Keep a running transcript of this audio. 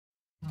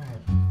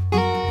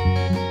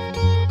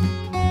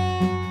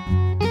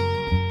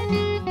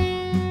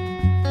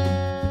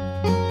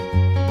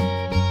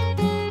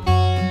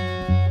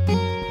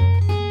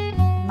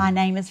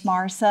My name is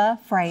Marcia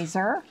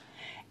Fraser,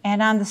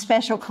 and I'm the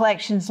Special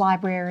Collections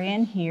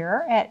Librarian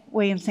here at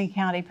Williamson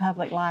County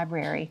Public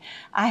Library.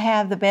 I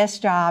have the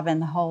best job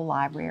in the whole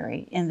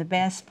library, in the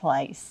best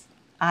place,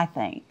 I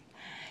think.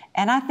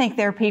 And I think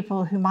there are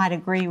people who might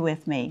agree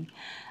with me.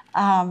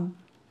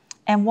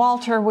 And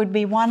Walter would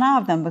be one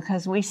of them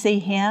because we see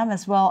him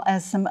as well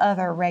as some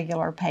other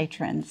regular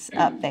patrons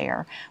up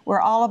there. We're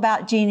all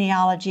about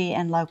genealogy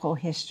and local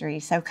history,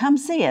 so come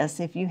see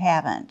us if you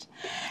haven't.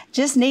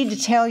 Just need to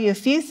tell you a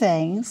few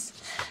things.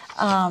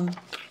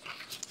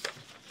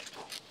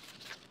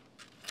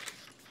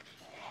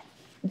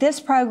 This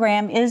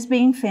program is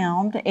being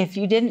filmed. If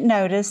you didn't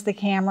notice the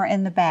camera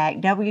in the back,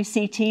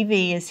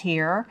 WCTV is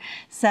here.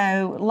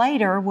 So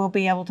later we'll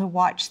be able to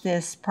watch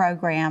this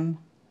program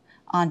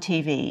on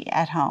TV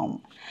at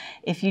home.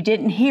 If you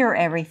didn't hear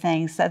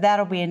everything, so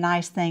that'll be a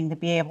nice thing to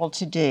be able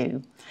to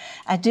do.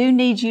 I do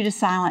need you to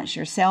silence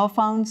your cell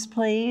phones,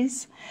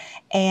 please.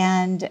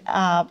 And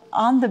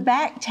on the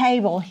back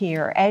table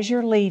here, as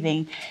you're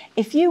leaving,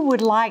 if you would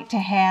like to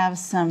have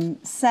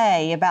some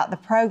say about the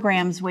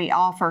programs we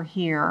offer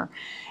here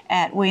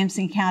at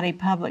Williamson County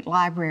Public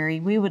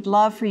Library, we would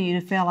love for you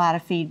to fill out a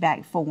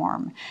feedback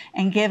form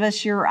and give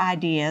us your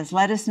ideas.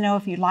 Let us know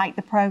if you like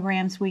the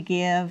programs we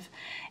give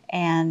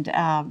and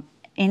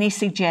any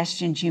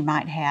suggestions you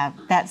might have.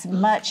 That's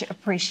much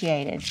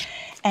appreciated.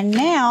 And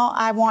now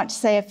I want to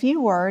say a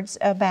few words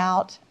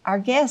about our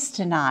guest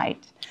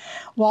tonight,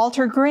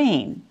 Walter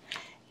Green.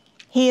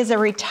 He's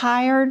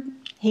retired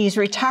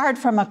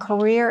from a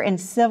career in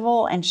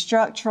civil and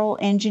structural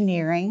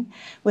engineering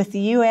with the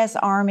U.S.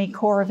 Army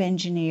Corps of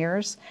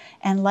Engineers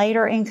and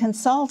later in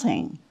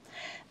consulting.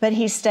 But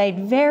he stayed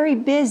very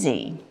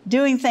busy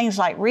doing things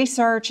like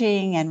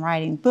researching and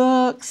writing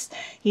books.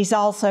 He's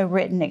also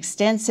written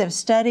extensive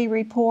study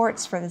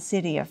reports for the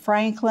city of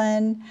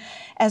Franklin,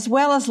 as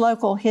well as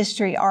local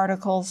history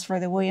articles for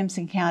the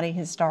Williamson County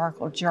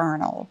Historical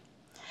Journal.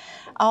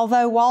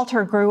 Although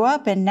Walter grew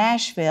up in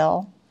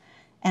Nashville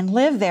and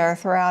lived there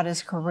throughout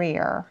his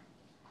career,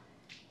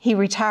 he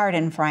retired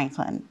in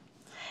Franklin.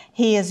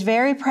 He is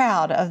very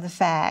proud of the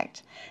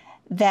fact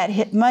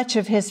that much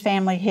of his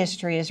family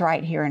history is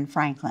right here in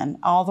Franklin,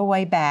 all the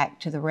way back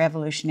to the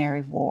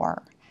Revolutionary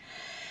War.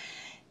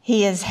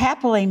 He is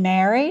happily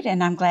married,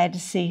 and I'm glad to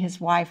see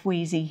his wife,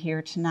 Wheezy,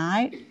 here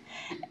tonight,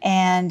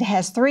 and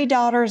has 3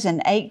 daughters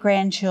and 8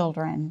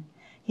 grandchildren.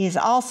 He is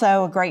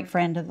also a great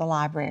friend of the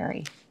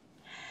library.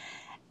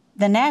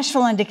 The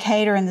Nashville and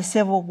Decatur in the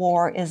Civil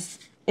War is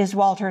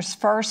Walter's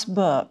first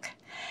book.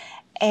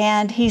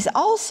 And he's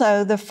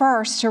also the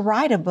first to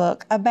write a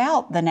book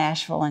about the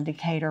Nashville and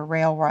Decatur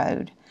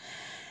Railroad.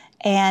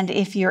 And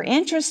if you're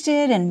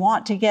interested and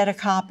want to get a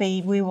copy,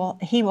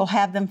 he will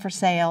have them for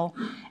sale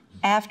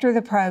after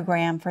the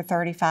program for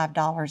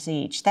 $35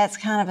 each. That's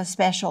kind of a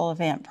special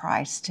event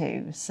price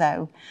too.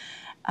 So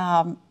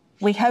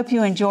we hope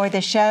you enjoy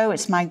the show.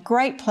 It's my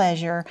great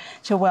pleasure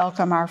to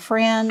welcome our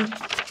friend,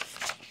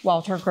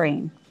 Walter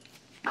Green.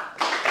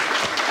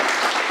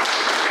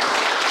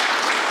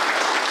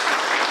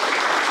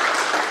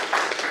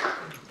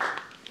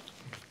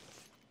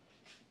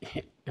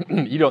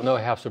 You don't know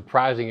how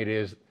surprising it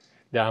is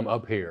that I'm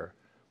up here,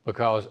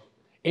 because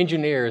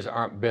engineers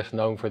aren't best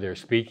known for their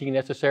speaking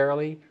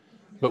necessarily,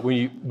 but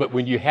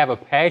when you have a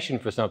passion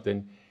for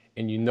something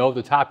and you know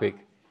the topic,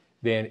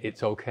 then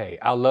it's okay.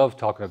 I love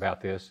talking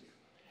about this,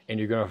 and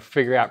you're going to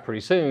figure out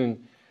pretty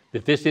soon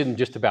that this isn't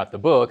just about the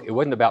book. It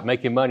wasn't about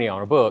making money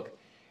on a book.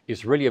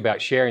 It's really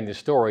about sharing the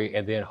story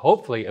and then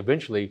hopefully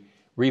eventually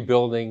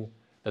rebuilding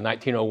the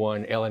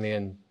 1901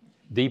 L&N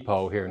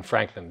depot here in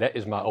Franklin. That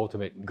is my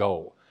ultimate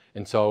goal.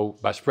 And so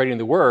by spreading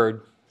the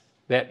word,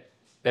 that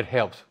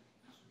helps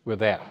with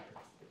that.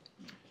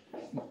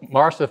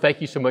 Marcia, thank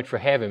you so much for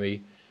having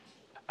me.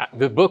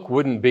 The book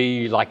wouldn't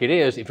be like it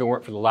is if it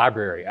weren't for the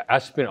library. I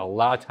spent a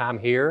lot of time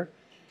here,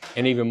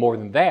 and even more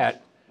than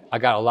that, I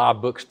got a lot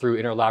of books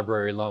through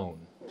interlibrary loan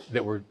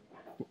that were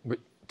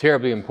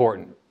terribly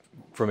important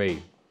for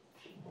me.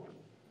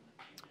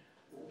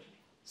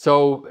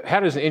 So how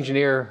does an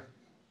engineer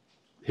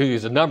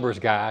who's a numbers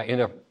guy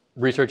end up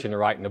researching and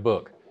writing a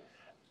book?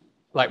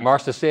 Like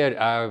Marcia said,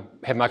 I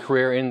had my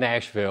career in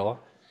Nashville,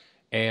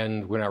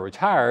 and when I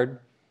retired,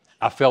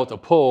 I felt a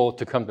pull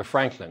to come to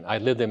Franklin. I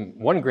lived in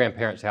one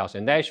grandparent's house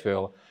in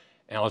Nashville,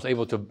 and I was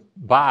able to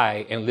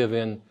buy and live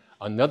in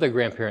another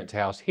grandparent's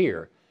house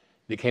here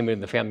that came into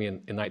the family in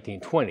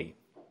 1920.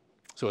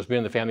 So it's been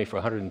in the family for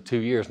 102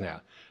 years now.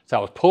 So I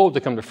was pulled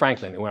to come to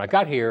Franklin, and when I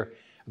got here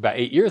about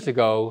 8 years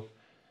ago,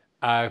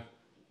 I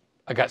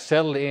got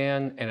settled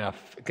in, and I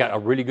got a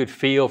really good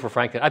feel for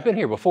Franklin. I've been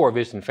here before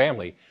visiting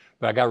family,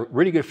 but I got a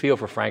really good feel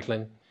for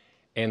Franklin,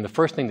 and the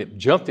first thing that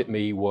jumped at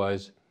me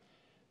was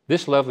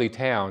this lovely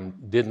town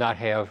did not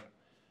have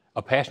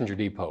a passenger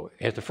depot.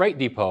 It has the freight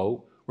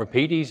depot where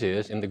PD's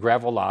is in the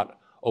gravel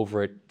lot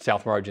over at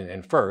South Margin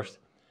and First,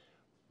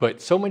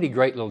 but so many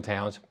great little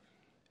towns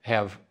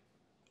have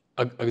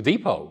a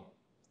depot,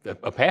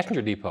 a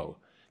passenger depot.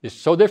 It's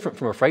so different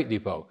from a freight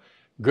depot.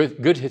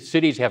 Good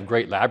cities have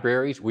great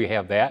libraries. We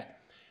have that.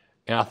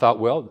 And I thought,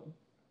 well,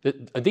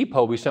 a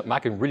depot would be something I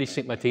can really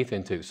sink my teeth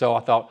into. So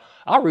I thought,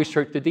 I'll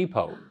research the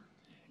depot.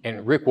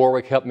 And Rick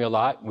Warwick helped me a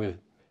lot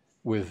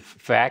with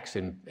facts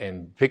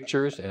and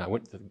pictures, and I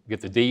went to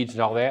get the deeds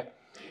and all that.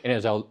 And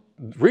as I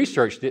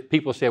researched it,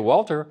 people said,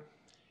 Walter,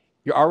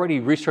 you're already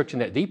researching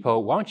that depot.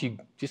 Why don't you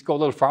just go a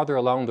little farther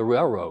along the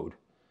railroad?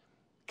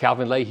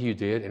 Calvin Leahy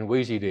did, and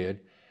Wheezy did.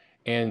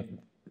 And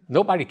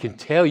nobody can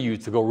tell you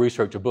to go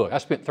research a book. I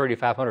spent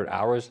 3,500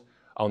 hours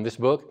on this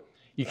book.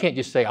 You can't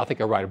just say, I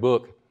think I'll write a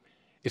book.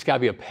 It's got to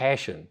be a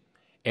passion.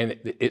 And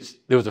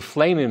there was a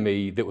flame in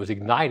me that was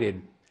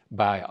ignited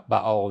by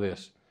all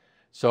this.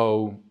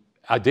 So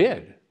I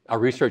did. I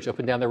researched up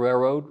and down the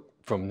railroad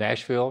from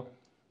Nashville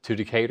to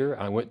Decatur.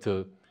 I went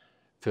to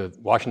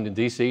Washington,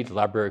 D.C., to the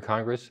Library of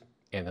Congress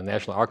and the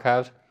National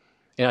Archives.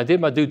 And I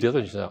did my due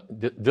diligence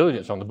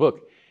on the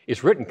book.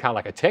 It's written kind of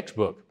like a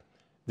textbook.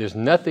 There's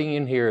nothing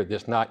in here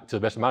that's not, to the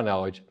best of my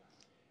knowledge,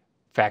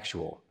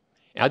 factual.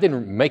 And I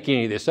didn't make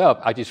any of this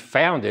up. I just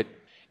found it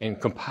and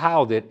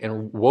compiled it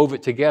and wove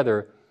it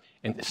together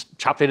and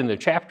chopped it into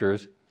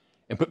chapters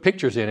and put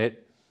pictures in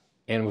it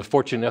and was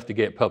fortunate enough to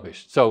get it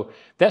published. So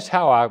that's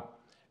how I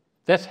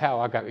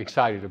got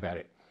excited about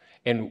it.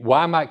 And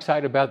why am I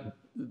excited about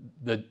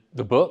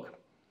the book?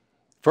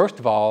 First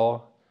of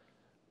all,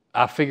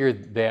 I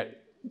figured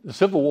that the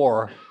Civil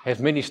War has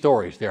many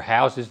stories. There are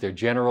houses, there are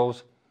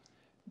generals,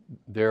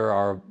 there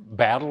are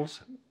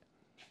battles,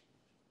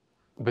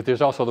 but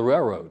there's also the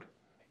railroad.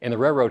 And the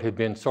railroad had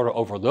been sort of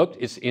overlooked.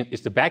 It's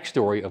the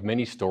backstory of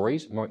many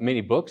stories,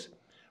 many books,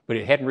 but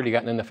it hadn't really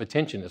gotten enough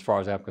attention as far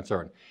as I'm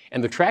concerned.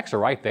 And the tracks are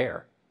right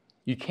there.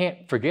 You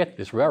can't forget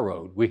this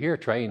railroad. We hear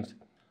trains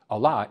a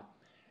lot,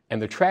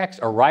 and the tracks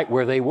are right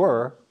where they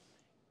were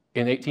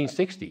in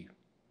 1860.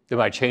 They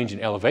might change in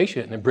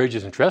elevation, and the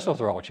bridges and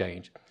trestles are all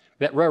changed.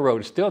 That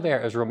railroad is still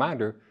there as a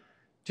reminder,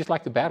 just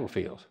like the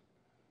battlefields.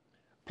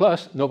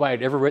 Plus, nobody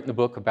had ever written a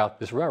book about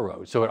this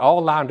railroad. So it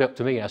all lined up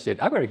to me, and I said,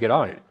 I better get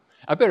on it.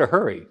 I better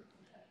hurry.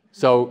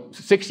 So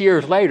 6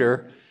 years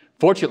later,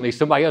 fortunately,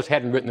 somebody else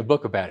hadn't written a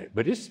book about it.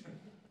 But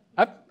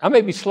I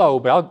may be slow,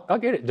 but I'll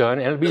get it done,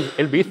 and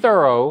it'll be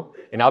thorough,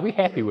 and I'll be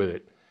happy with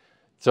it.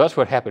 So that's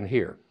what happened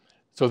here.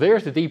 So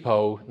there's the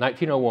depot,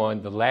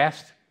 1901, the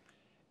last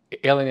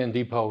L&N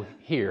depot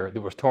here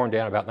that was torn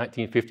down about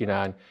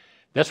 1959.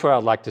 That's what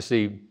I'd like to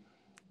see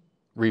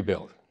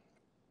rebuilt.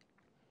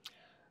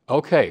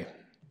 Okay,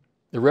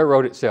 the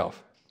railroad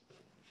itself.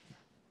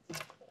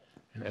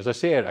 And as I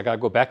said, I got to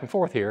go back and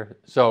forth here.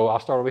 So I'll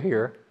start over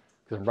here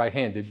because I'm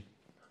right-handed.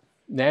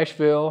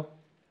 Nashville,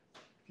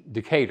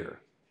 Decatur.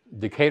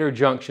 Decatur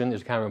Junction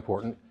is kind of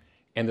important,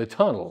 and the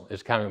tunnel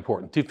is kind of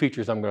important. Two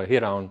features I'm going to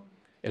hit on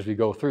as we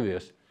go through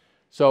this.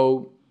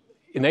 So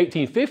in the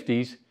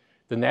 1850s,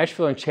 the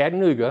Nashville and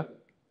Chattanooga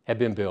had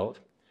been built.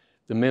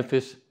 The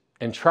Memphis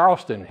and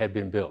Charleston had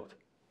been built.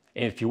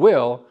 And if you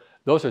will,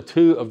 those are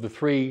two of the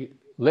three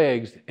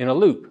legs in a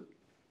loop.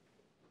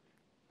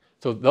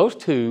 So those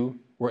two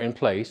were in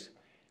place.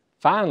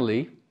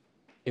 Finally,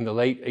 in the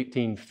late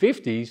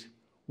 1850s,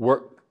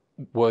 work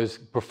was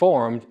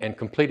performed and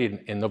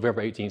completed in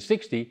November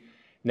 1860,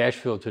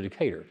 Nashville to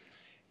Decatur.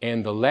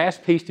 And the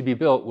last piece to be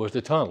built was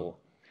the tunnel.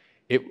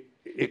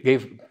 It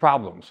gave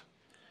problems.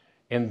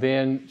 And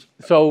then,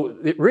 so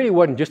it really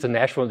wasn't just the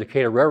Nashville and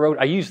Decatur Railroad.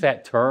 I use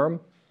that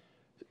term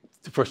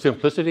for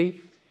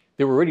simplicity.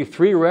 There were really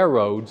three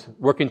railroads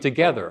working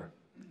together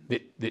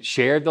that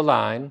shared the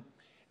line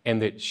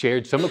and that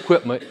shared some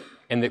equipment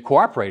and that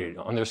cooperated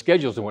on their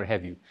schedules and what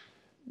have you.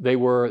 They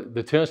were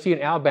the Tennessee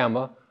and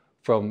Alabama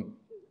from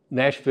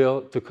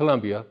Nashville to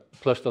Columbia,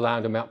 plus the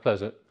line to Mount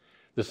Pleasant,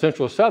 the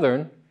Central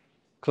Southern,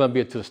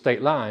 Columbia to the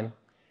state line,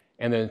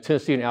 and then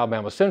Tennessee and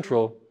Alabama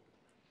Central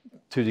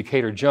to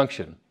Decatur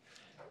Junction.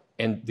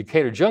 And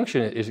Decatur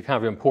Junction is kind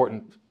of an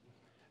important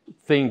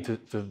thing to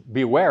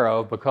be aware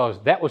of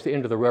because that was the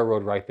end of the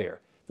railroad right there.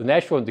 The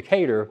Nashville and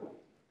Decatur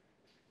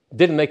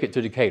didn't make it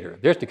to Decatur.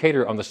 There's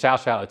Decatur on the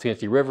south side of the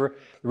Tennessee River.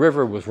 The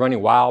river was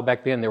running wild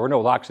back then. There were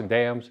no locks and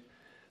dams.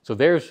 So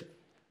there's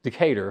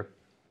Decatur.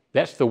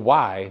 That's the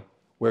Y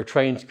where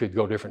trains could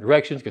go different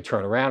directions, could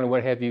turn around and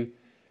what have you.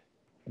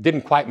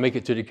 Didn't quite make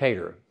it to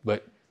Decatur,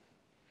 but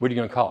what are you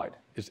going to call it?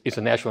 It's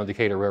a Nashville and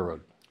Decatur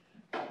Railroad.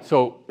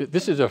 So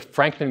this is a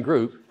Franklin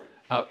group.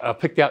 I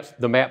picked out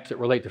the maps that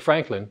relate to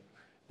Franklin.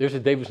 There's the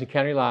Davidson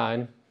County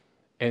line,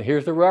 and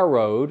here's the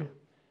railroad,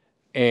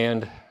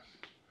 and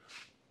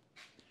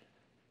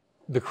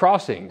the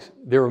crossings.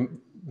 There were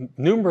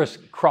numerous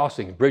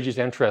crossings, bridges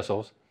and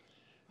trestles.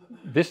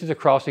 This is a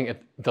crossing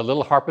at the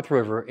Little Harpeth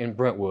River in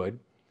Brentwood,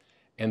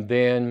 and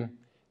then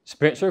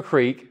Spencer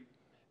Creek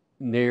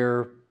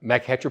near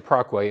McHatcher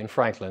Parkway in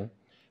Franklin.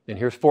 Then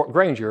here's Fort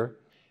Granger.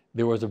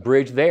 There was a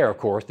bridge there, of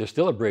course. There's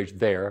still a bridge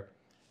there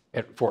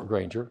at Fort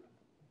Granger.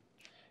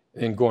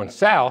 Then going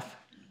south,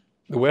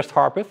 the West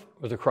Harpeth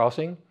was a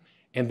crossing,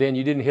 and then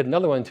you didn't hit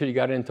another one until you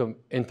got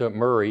into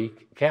Murray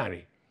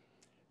County.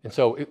 And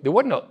so there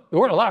weren't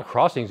a lot of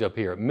crossings up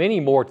here, many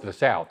more to the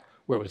south,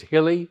 where it was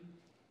hilly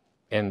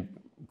and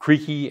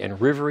creeky and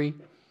rivery.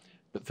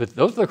 But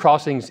those are the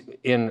crossings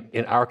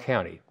in our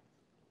county.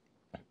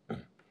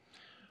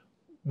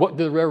 what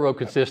did the railroad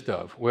consist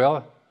of?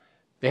 Well,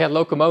 they had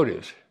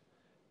locomotives.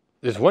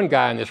 There's one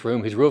guy in this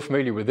room who's real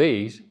familiar with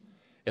these.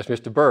 That's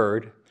Mr.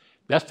 Bird.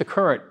 That's a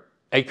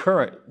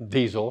current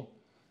diesel,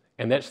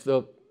 and that's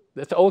the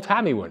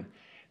old-timey one.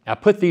 I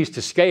put these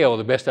to scale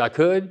the best I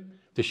could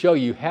to show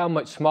you how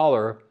much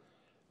smaller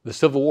the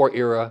Civil War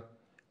era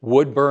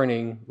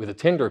wood-burning with a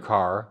tender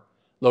car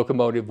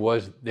locomotive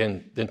was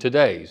than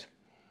today's.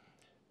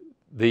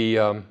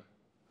 The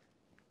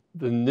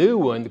new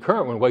one, the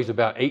current one, weighs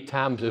about 8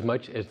 times as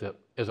much as the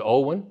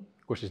old one.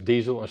 Of course, it's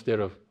diesel instead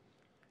of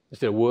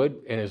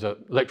wood, and is an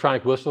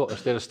electronic whistle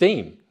instead of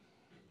steam.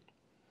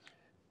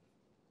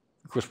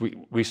 Of course,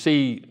 we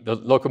see the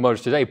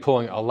locomotives today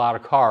pulling a lot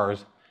of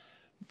cars.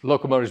 The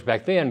locomotives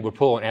back then would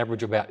pull on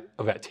average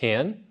about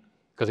 10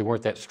 because they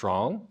weren't that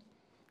strong.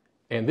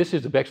 And this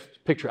is the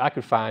best picture I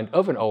could find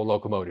of an old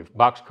locomotive: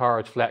 box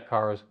cars, flat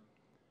cars,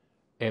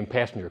 and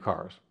passenger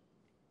cars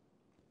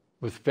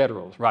with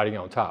Federals riding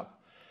on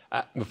top.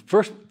 The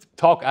first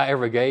talk I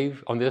ever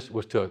gave on this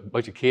was to a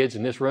bunch of kids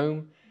in this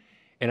room,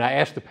 and I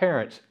asked the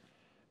parents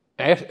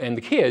and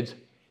the kids, "Do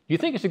you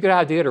think it's a good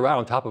idea to ride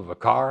on top of a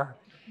car?"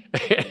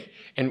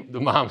 And the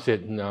mom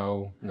said,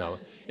 "No, no."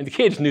 And the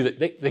kids knew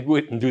that they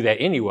wouldn't do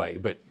that anyway,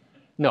 but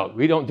no,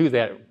 we don't do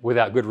that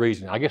without good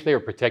reason. I guess they were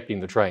protecting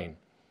the train.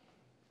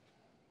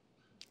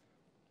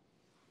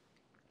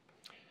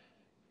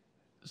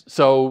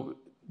 So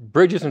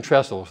bridges and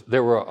trestles,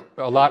 there were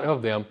a lot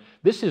of them.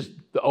 This is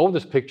the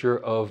oldest picture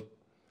of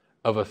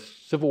a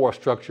Civil War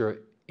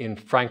structure in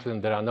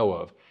Franklin that I know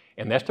of,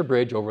 and that's the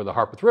bridge over the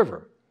Harpeth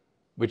River,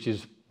 which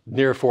is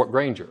near Fort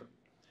Granger.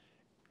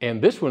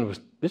 And this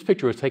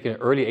picture was taken in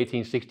early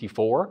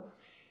 1864.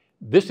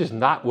 This is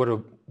not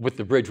what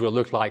the bridge would have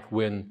looked like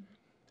when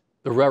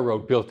the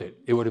railroad built it.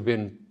 It would have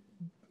been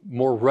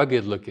more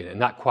rugged looking and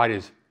not quite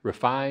as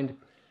refined.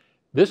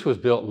 This was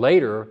built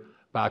later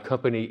by a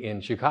company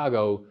in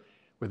Chicago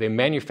where they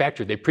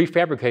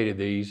prefabricated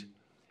these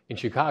in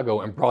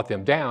Chicago and brought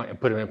them down and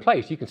put them in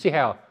place. You can see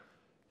how,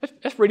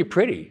 that's really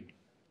pretty.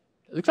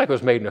 It looks like it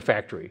was made in a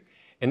factory.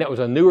 And that was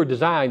a newer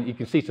design. You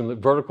can see some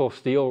vertical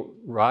steel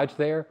rods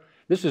there.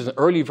 This is an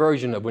early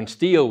version of when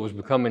steel was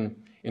becoming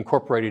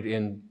incorporated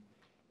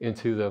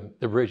into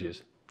the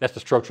bridges. That's the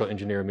structural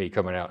engineer in me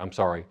coming out, I'm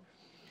sorry.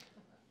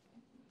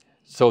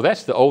 So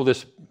that's the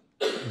oldest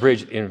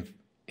bridge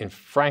in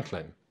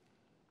Franklin.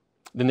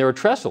 Then there were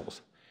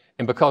trestles.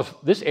 And because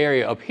this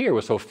area up here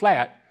was so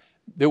flat,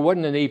 there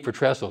wasn't a need for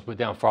trestles, but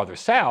down farther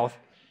south,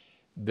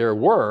 there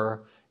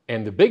were,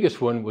 and the biggest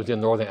one was in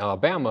northern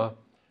Alabama,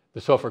 the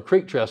Sulphur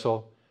Creek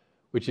trestle,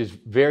 which is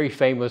very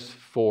famous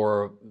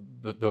for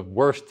the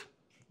most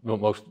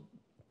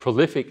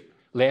prolific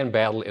land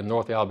battle in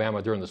North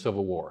Alabama during the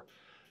Civil War.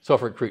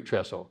 Sulphur Creek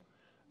trestle.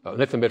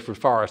 Nathan Bedford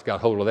Forrest got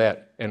hold of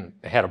that and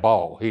had a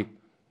ball. He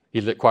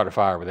lit quite a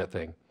fire with that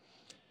thing.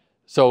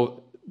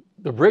 So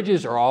the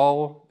bridges are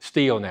all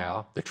steel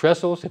now. The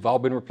trestles have all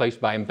been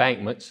replaced by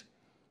embankments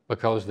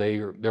because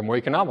they're more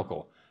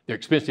economical. They're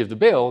expensive to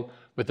build,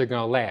 but they're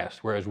going to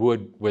last, whereas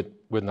wood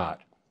would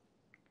not.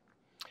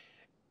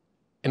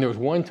 And there was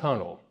one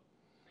tunnel,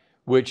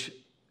 which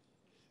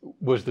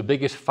was the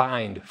biggest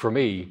find for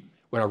me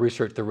when I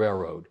researched the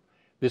railroad.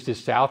 This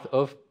is south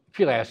of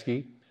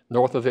Pulaski,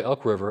 north of the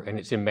Elk River, and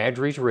it's in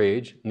Madry's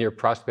Ridge near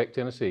Prospect,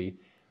 Tennessee.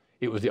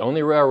 It was the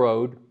only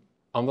railroad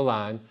on the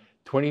line,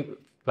 20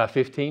 by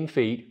 15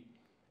 feet,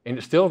 and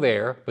it's still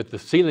there, but the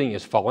ceiling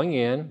is falling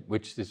in,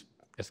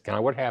 that's kind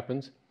of what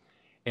happens.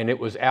 And it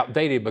was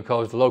outdated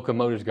because the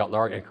locomotives got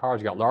larger and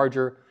cars got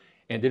larger,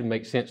 and it didn't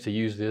make sense to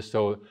use this,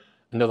 so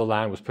another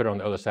line was put on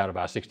the other side of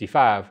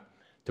I-65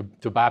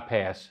 to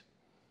bypass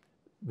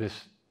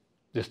this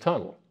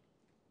tunnel.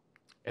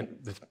 And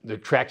the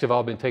tracks have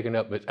all been taken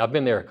up, but I've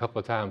been there a couple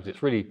of times.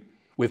 It's really,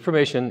 with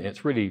permission,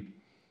 it's really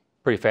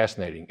pretty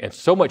fascinating. And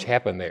so much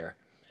happened there.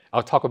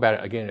 I'll talk about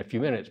it again in a few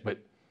minutes, but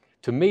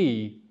to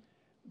me,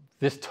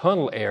 this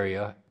tunnel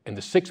area and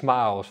the 6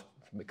 miles,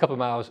 a couple of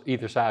miles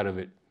either side of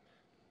it,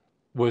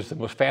 was the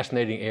most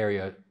fascinating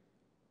area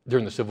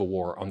during the Civil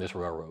War on this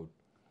railroad.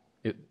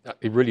 It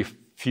really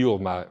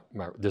fueled my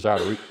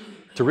desire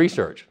to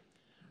research.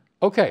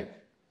 Okay,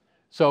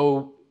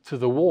 so to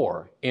the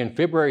war. In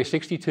February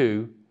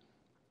 '62,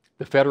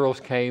 the Federals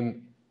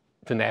came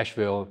to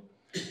Nashville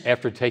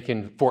after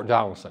taking Fort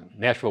Donelson.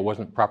 Nashville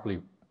wasn't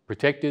properly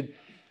protected.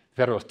 The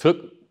Federals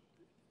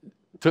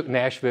took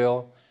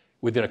Nashville.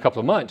 Within a couple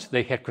of months,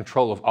 they had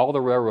control of all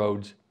the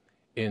railroads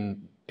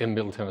in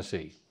Middle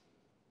Tennessee,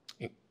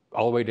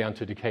 all the way down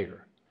to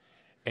Decatur.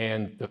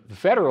 And the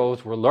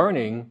Federals were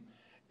learning,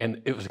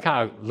 and it was a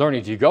kind of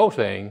learning as you go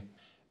thing,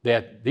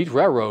 that these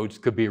railroads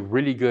could be a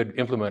really good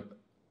implement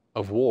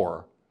of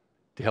war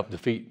to help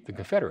defeat the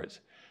Confederates.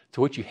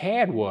 So what you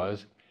had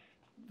was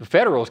the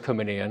Federals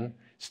coming in,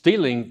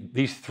 stealing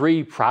these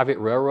 3 private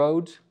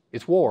railroads,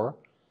 it's war,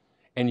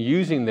 and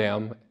using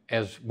them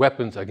as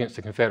weapons against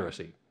the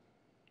Confederacy.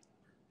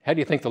 How do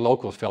you think the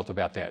locals felt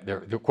about that?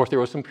 Of course, there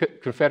were some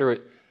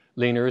Confederate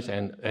leaners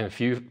and a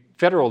few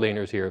Federal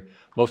leaners here.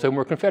 Most of them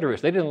were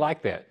Confederates. They didn't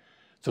like that.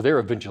 So they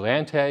were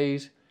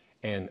vigilantes,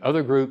 and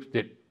other groups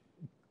that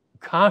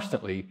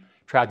constantly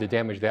tried to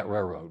damage that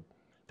railroad.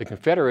 The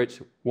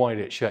Confederates wanted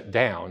it shut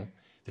down.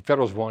 The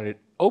Federals wanted it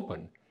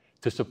open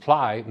to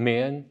supply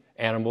men,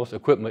 animals,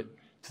 equipment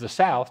to the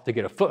South to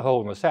get a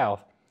foothold in the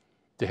South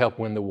to help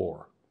win the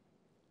war.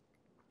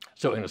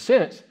 So in a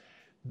sense,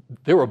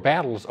 there were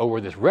battles over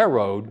this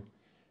railroad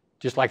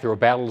just like there were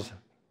battles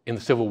in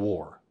the Civil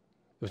War.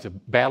 It was a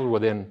battle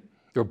within,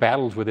 there were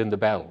battles within the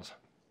battles.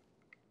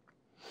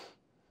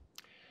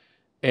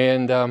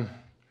 And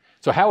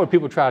so how would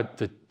people try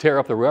to tear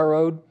up the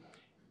railroad?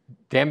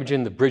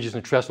 Damaging the bridges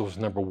and trestles was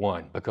number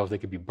one, because they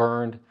could be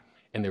burned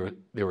and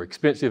they were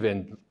expensive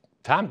and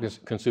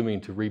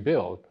time-consuming to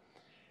rebuild.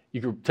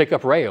 You could take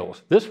up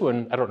rails. This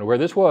one, I don't know where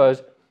this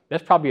was,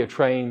 that's probably a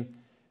train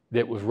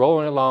that was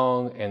rolling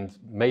along and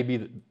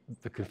maybe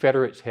the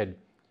Confederates had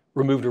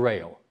removed a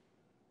rail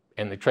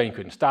and the train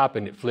couldn't stop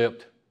and it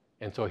flipped.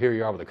 And so here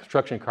you are with a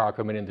construction car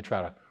coming in to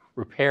try to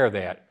repair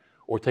that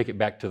or take it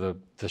back to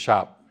the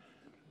shop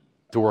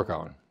to work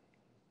on.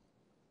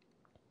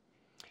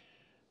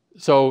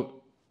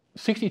 So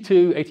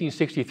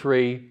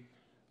 1863,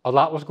 a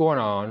lot was going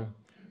on,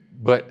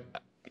 but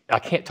I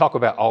can't talk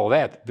about all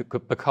that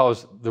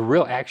because the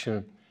real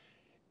action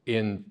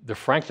in the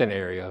Franklin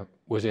area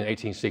was in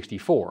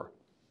 1864.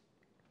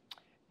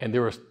 And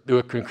there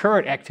were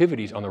concurrent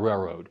activities on the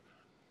railroad.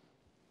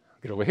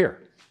 Get over here.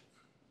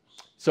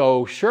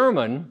 So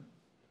Sherman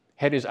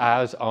had his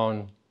eyes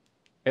on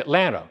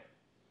Atlanta,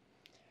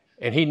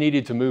 and he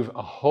needed to move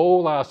a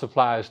whole lot of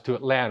supplies to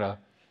Atlanta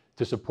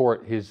to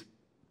support his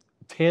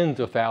tens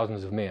of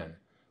thousands of men,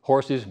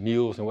 horses,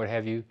 mules, and what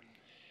have you.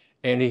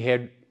 And he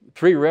had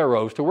 3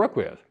 railroads to work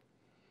with.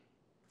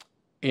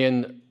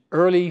 In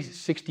early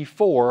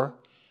 '64,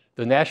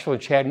 the Nashville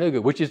and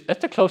Chattanooga,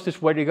 that's the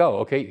closest way to go,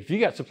 okay? If you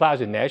got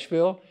supplies in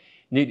Nashville,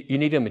 you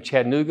need them in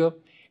Chattanooga,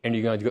 and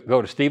you're going to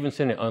go to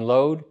Stevenson and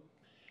unload,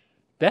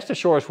 that's the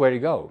shortest way to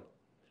go.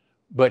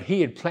 But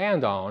he had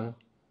planned on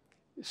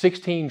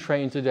 16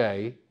 trains a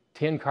day,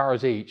 10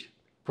 cars each,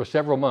 for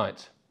several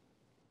months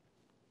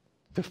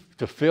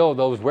to fill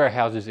those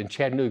warehouses in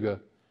Chattanooga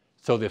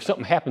so that if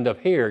something happened up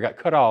here, got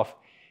cut off,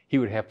 he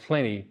would have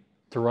plenty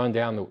to run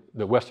down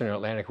the Western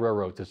Atlantic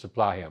Railroad to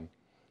supply him.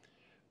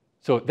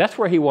 So that's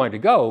where he wanted to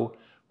go,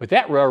 but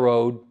that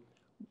railroad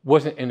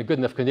wasn't in a good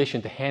enough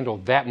condition to handle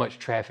that much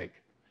traffic.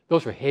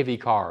 Those were heavy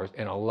cars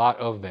and a lot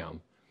of them.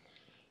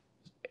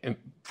 And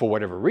for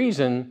whatever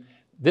reason,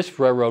 this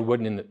railroad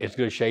wasn't in as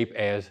good shape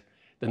as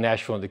the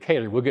Nashville and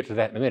Decatur. We'll get to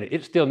that in a minute.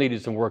 It still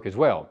needed some work as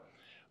well.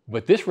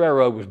 But this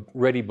railroad was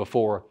ready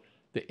before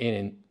the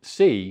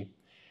NNC.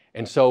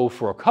 And so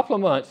for a couple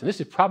of months, and this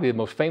is probably the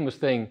most famous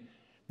thing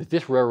that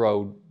this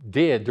railroad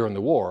did during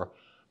the war,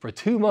 for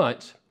 2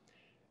 months,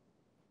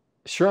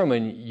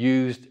 Sherman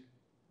used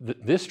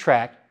this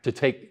track to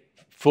take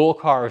full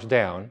cars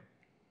down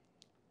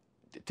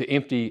to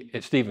empty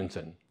at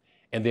Stevenson.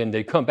 And then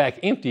they'd come back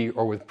empty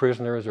or with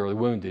prisoners or the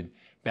wounded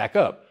back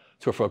up.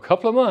 So for a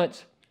couple of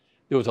months,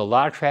 there was a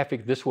lot of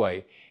traffic this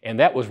way. And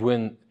that was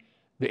when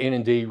the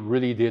N&D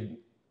really did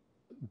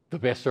the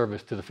best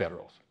service to the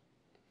Federals.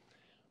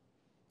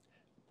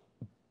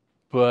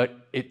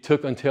 But it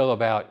took until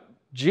about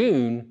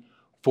June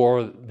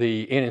for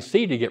the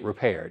NNC to get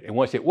repaired. And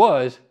once it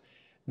was,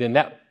 then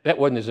that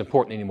wasn't as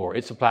important anymore.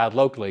 It supplied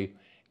locally,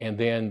 and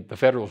then the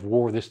Federals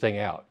wore this thing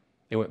out.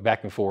 They went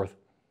back and forth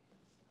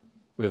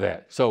with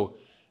that. So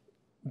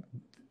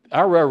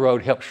our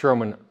railroad helped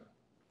Sherman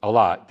a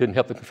lot. Didn't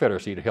help the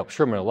Confederacy, it helped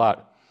Sherman a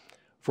lot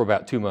for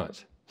about 2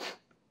 months.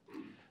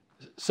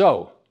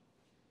 So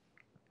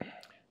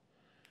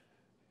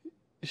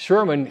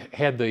Sherman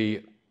had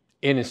the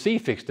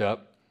NNC fixed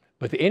up,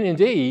 but the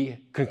NND,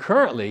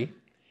 concurrently,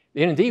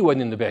 the NND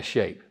wasn't in the best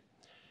shape.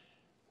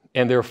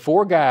 And there are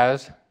 4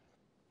 guys,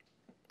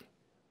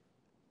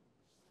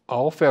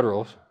 all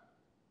Federals,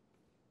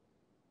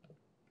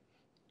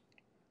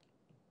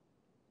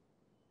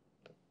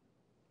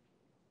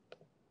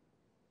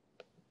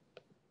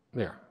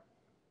 there.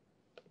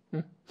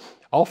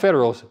 All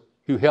Federals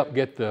who helped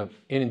get the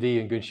N&D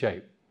in good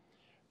shape.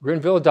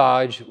 Grenville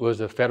Dodge was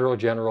a Federal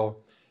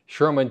general.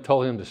 Sherman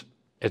told him,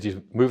 as he's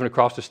moving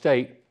across the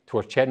state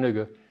towards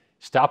Chattanooga,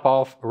 stop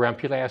off around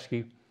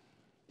Pulaski,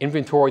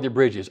 inventory the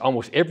bridges.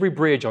 Almost every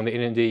bridge on the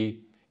N&D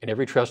and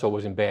every trestle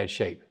was in bad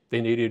shape.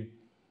 They needed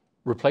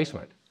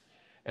replacement.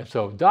 And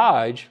so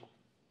Dodge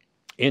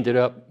ended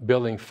up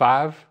building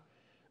 5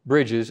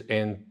 bridges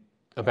and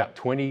about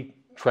 20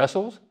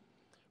 trestles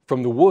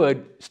from the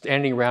wood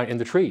standing around in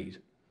the trees,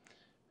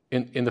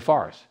 in the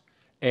forest.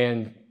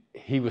 And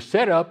he was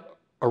set up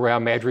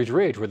around Madridge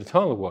Ridge where the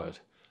tunnel was.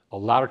 A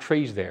lot of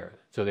trees there.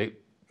 So they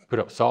put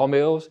up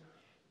sawmills,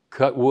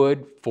 cut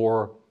wood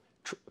for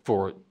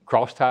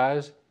cross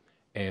ties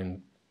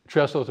and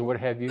trestles and what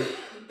have you.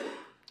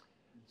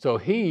 So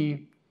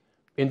he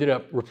ended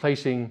up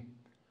replacing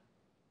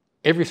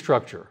every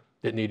structure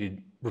that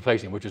needed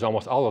replacing, which is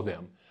almost all of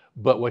them.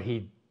 But what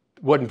he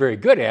wasn't very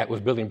good at was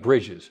building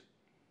bridges.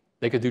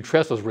 They could do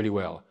trestles really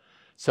well.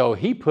 So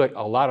he put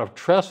a lot of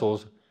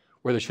trestles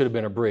where there should have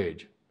been a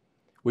bridge,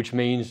 which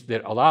means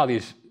that a lot of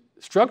these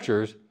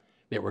structures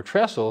that were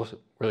trestles,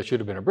 where there should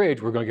have been a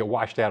bridge, were going to get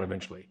washed out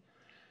eventually.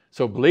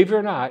 So believe it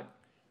or not,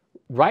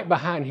 right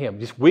behind him,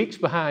 just weeks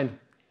behind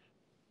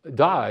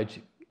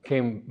Dodge,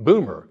 came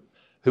Boomer,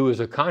 who was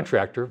a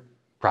contractor,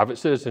 private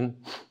citizen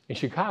in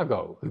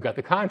Chicago, who got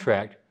the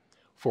contract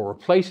for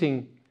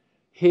replacing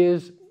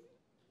his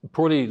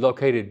poorly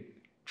located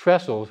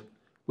trestles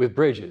with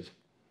bridges.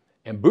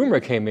 And Boomer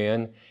came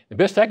in. The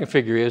best I can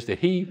figure is that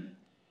he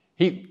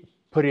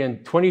put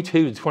in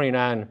 22 to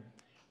 29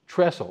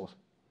 trestles,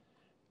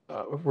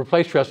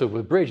 replaced trestles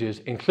with bridges,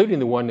 including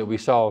the one that we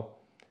saw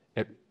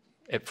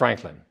at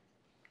Franklin.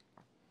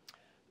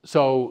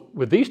 So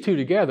with these two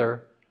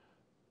together,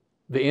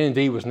 the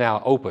N&D was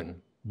now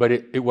open, but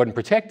it wasn't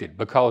protected,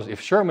 because if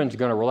Sherman's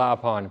going to rely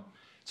upon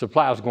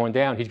supplies going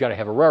down, he's got to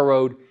have a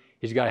railroad,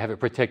 he's got to have it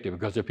protected,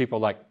 because there are people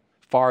like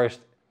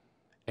Forrest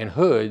and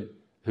Hood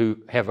who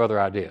have other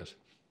ideas.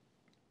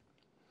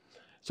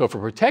 So for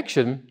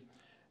protection,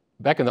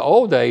 back in the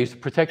old days,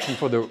 protection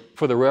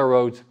for the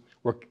railroads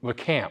were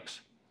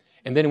camps.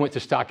 And then it went to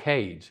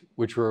stockades,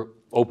 which were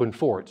open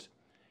forts.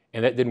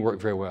 And that didn't work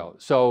very well.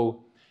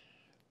 So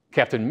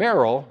Captain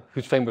Merrill,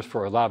 who's famous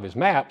for a lot of his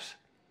maps,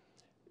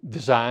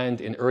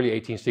 designed in early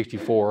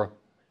 1864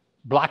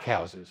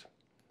 blockhouses.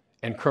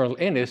 And Colonel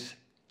Ennis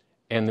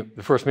and the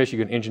 1st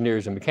Michigan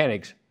engineers and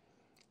mechanics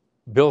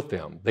built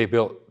them. They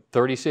built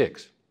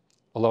 36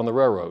 along the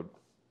railroad.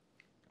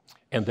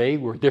 And they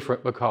were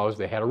different because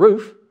they had a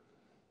roof.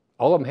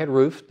 All of them had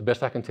roofs, the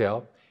best I can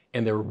tell,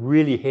 and they're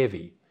really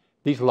heavy.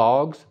 These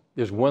logs,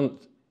 there's one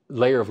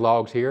layer of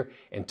logs here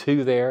and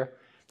two there.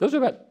 Those are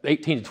about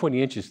 18 to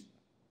 20 inches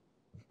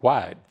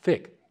wide,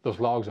 thick, those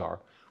logs are,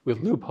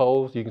 with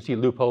loopholes. You can see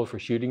loopholes for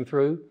shooting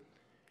through,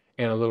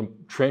 and a little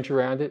trench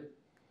around it.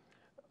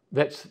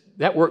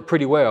 That worked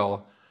pretty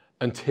well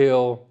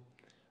until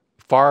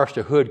Forrest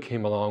or Hood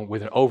came along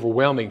with an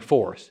overwhelming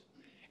force,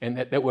 and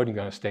that wasn't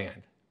going to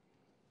stand.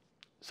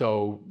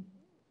 So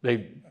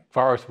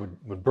Forrest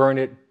would burn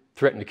it,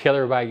 threaten to kill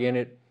everybody in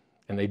it,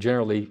 and they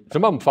generally,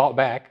 some of them fought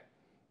back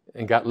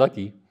and got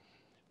lucky,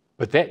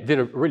 but that did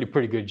a really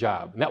pretty good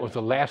job. And that was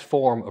the last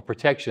form of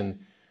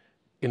protection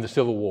in the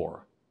Civil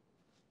War,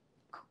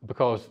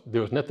 because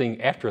there was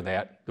nothing after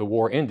that. The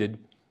war ended,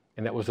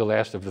 and that was the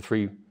last of the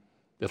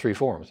three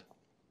forms.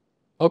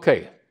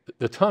 Okay,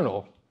 the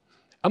tunnel.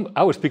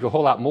 I would speak a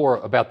whole lot more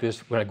about this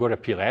when I go to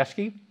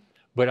Pulaski,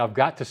 but I've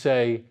got to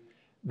say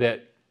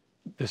that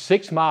the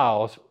 6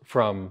 miles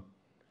from,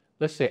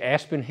 let's say,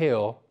 Aspen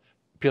Hill,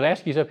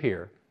 Pulaski's up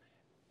here,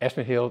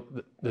 Aspen Hill,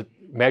 the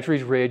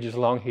Madry's Ridge is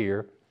along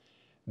here,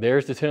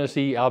 there's the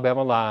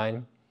Tennessee-Alabama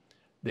line,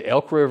 the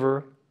Elk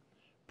River,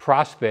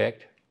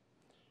 Prospect,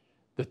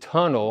 the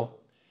tunnel.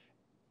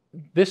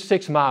 This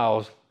 6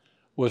 miles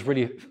was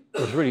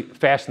really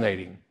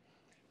fascinating,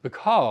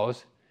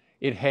 because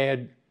it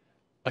had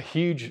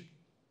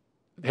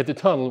the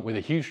tunnel with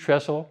a huge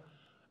trestle,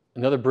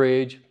 another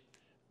bridge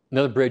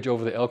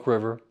over the Elk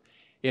River.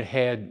 It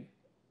had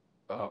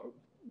a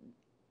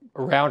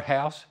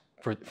roundhouse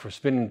for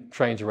spinning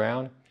trains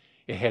around.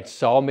 It had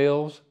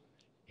sawmills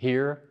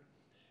here.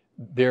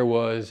 There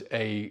was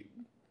a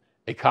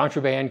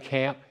contraband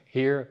camp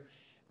here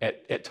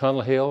at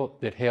Tunnel Hill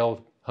that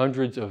held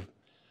hundreds of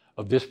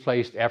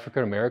displaced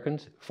African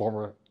Americans,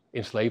 former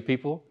enslaved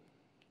people.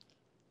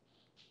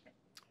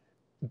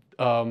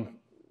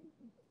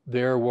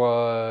 There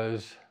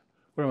was,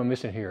 what am I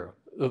missing here?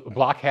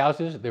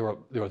 Blockhouses. There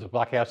was a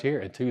blockhouse here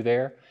and two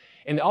there.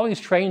 And all these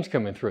trains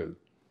coming through.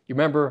 You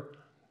remember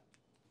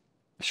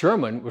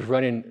Sherman was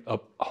running a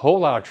whole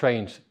lot of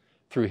trains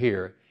through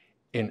here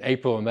in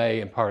April and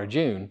May and part of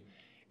June.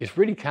 It's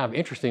really kind of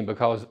interesting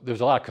because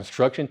there's a lot of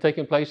construction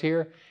taking place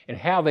here, and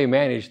how they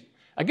managed,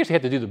 I guess they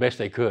had to do the best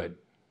they could.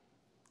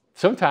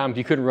 Sometimes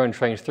you couldn't run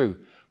trains through,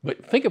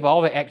 but think of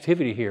all the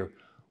activity here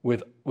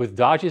with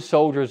Dodge's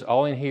soldiers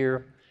all in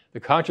here, the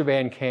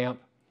contraband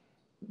camp,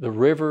 the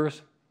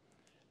rivers.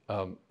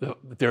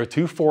 There are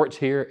 2 forts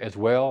here as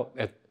well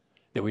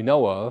that we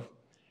know of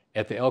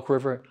at the Elk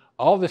River.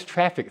 All this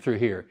traffic through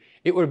here.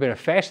 It would have been a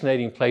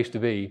fascinating place to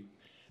be,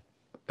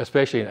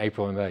 especially in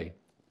April and May.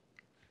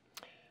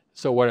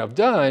 So what I've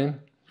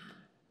done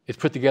is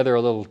put together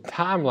a little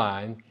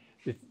timeline.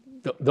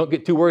 Don't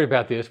get too worried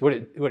about this. What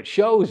it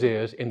shows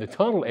is, in the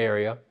tunnel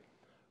area,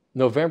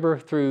 November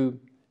through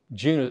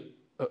June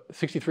of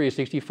 63 to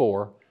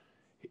 64,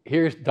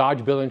 here's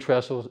Dodge building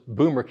trestles.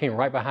 Boomer came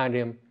right behind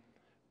him,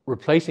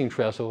 replacing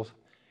trestles.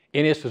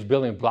 Ennis was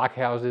building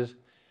blockhouses.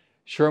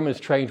 Sherman's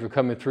trains were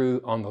coming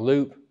through on the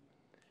loop.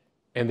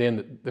 And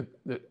then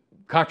the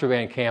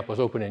contraband camp was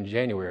open in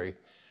January.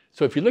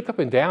 So if you look up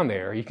and down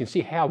there, you can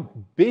see how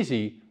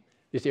busy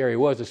this area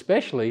was,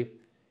 especially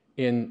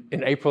in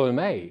April and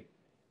May.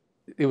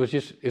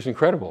 It's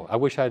incredible. I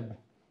wish I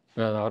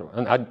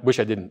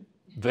didn't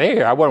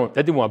there. I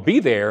didn't want to be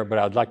there, but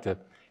I'd like to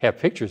have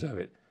pictures of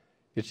it.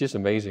 It's just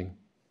amazing.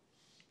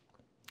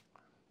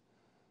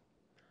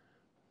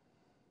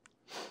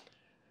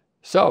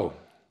 So,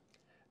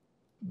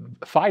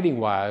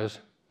 fighting-wise,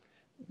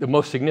 the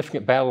most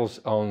significant battles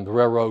on the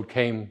railroad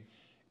came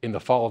in the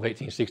fall of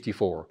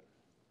 1864.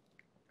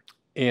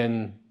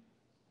 in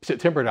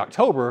September and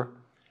October,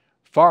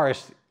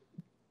 Forrest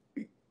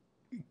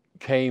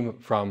came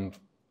from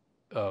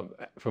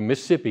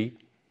Mississippi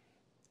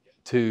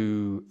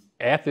to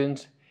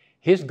Athens.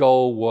 His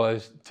goal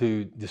was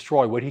to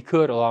destroy what he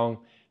could along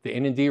the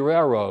N&D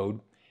Railroad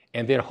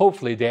and then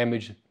hopefully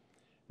damage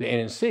the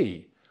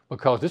N&C,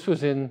 because this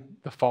was in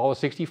the fall of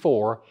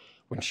 '64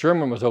 when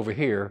Sherman was over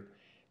here.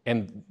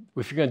 And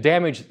if you're going to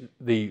damage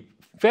the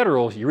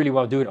Federals, you really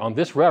want to do it on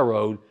this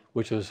railroad,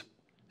 which was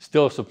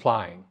still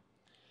supplying.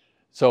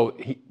 So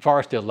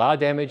Forrest did a lot of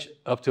damage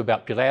up to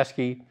about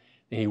Pulaski,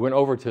 and he went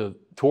over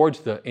towards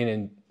the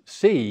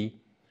N&C,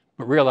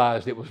 but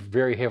realized it was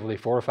very heavily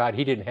fortified.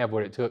 He didn't have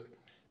what it took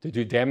to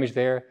do damage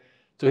there,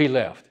 so he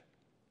left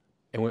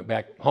and went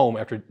back home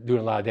after doing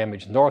a lot of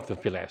damage north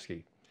of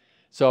Pulaski.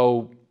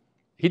 So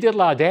he did a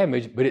lot of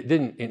damage, but it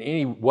didn't in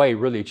any way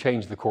really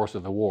change the course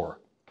of the war.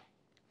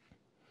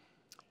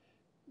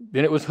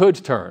 Then it was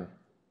Hood's turn.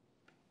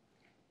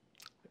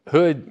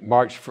 Hood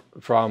marched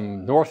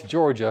from North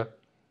Georgia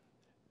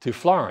to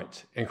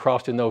Florence and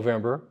crossed in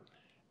November,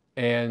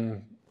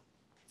 and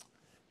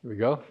here we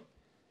go,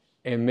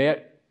 and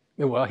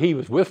well, he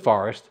was with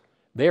Forrest.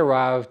 They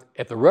arrived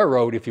at the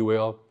railroad, if you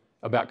will,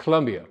 about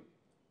Columbia,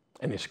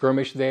 and they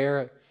skirmished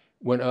there,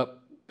 went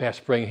up past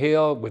Spring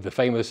Hill with the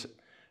famous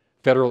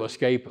Federal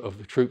escape of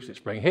the troops at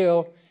Spring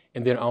Hill,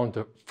 and then on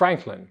to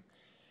Franklin.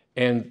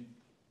 And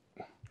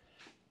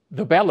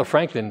the Battle of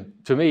Franklin,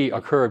 to me,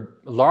 occurred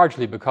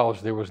largely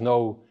because there was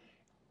no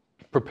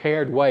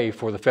prepared way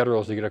for the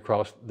Federals to get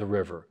across the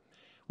river,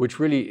 which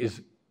really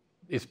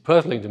is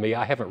puzzling to me.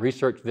 I haven't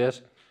researched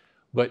this,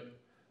 but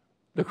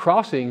the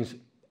crossings,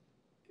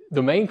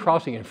 the main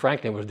crossing in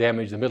Franklin was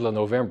damaged in the middle of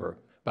November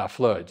by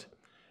floods.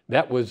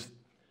 That was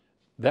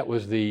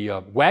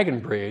the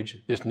wagon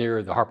bridge that's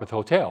near the Harpeth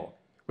Hotel,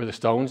 where the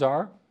stones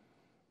are.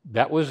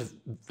 That would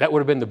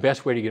have been the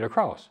best way to get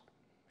across,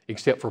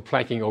 except for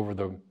planking over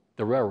the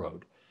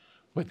railroad.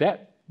 But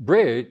that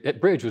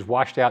bridge was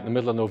washed out in the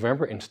middle of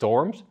November in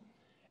storms,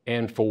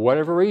 and for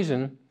whatever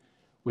reason,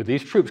 with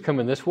these troops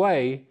coming this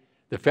way,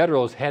 the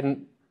Federals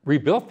hadn't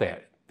rebuilt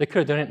that. They could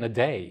have done it in a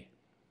day.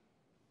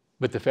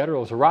 But the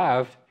Federals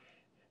arrived,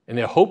 and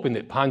they're hoping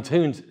that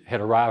pontoons had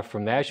arrived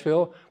from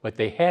Nashville, but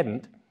they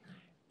hadn't,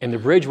 and the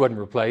bridge wasn't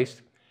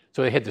replaced,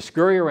 so they had to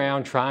scurry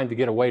around trying to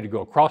get a way to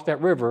go across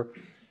that river,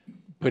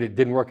 but it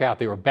didn't work out.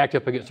 They were backed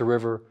up against the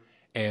river,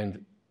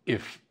 and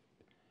if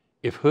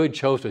Hood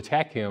chose to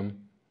attack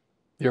him,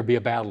 there'd be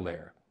a battle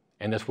there.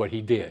 And that's what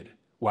he did.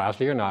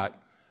 Wisely or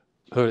not,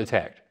 Hood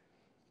attacked.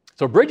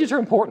 So bridges are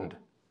important.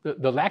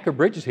 The lack of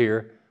bridges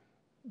here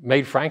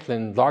made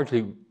Franklin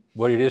largely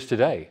what it is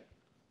today.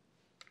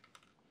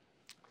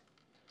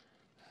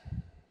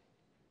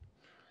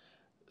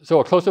 So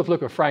a close-up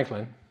look of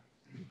Franklin,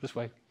 this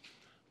way.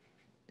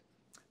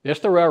 That's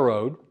the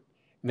railroad,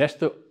 and that's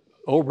the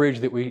old bridge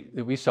that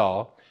we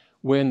saw.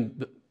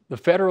 When the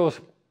Federals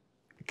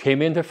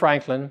came into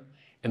Franklin,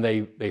 and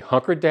they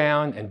hunkered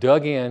down and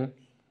dug in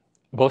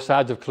both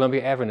sides of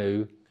Columbia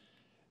Avenue,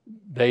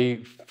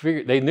 they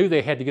knew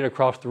they had to get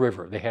across the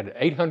river. They had an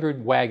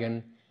 800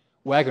 wagon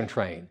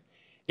train.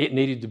 It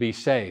needed to be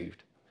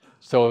saved.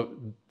 So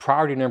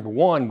priority number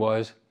one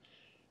was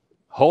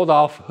hold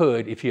off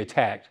Hood if he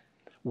attacked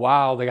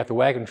while they got the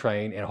wagon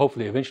train and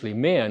hopefully eventually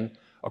men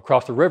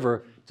across the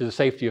river to the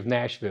safety of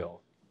Nashville.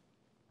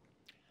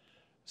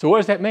 So what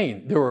does that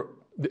mean?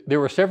 There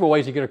were several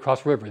ways to get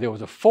across the river. There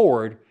was a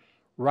ford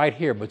right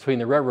here between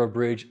the railroad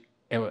bridge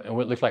and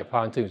what looked like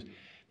pontoons.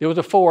 There was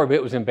a ford, but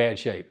it was in bad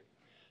shape.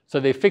 So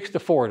they fixed the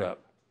ford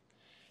up.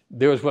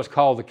 There was what's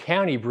called the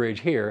county bridge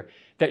here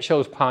that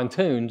shows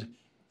pontoons,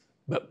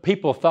 but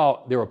people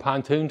thought there were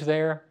pontoons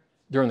there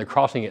during the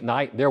crossing at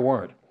night. There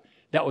weren't.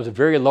 That was a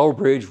very low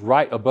bridge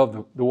right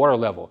above the water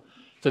level.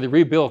 So they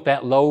rebuilt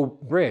that low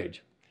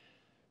bridge.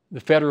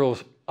 The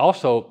Federals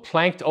also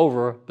planked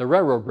over the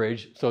railroad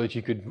bridge so that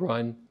you could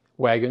run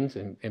wagons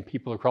and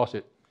people across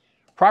it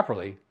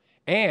properly.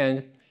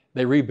 And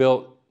they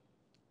rebuilt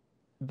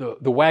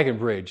the wagon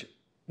bridge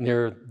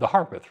near the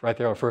Harpeth, right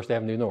there on 1st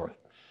Avenue North.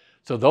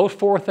 So those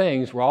four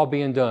things were all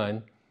being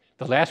done.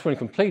 The last one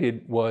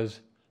completed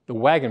was the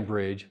wagon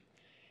bridge.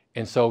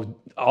 And so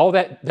all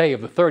that day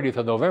of the 30th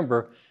of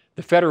November,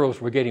 the Federals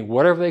were getting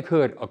whatever they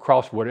could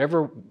across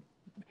whatever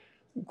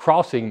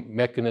crossing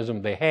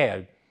mechanism they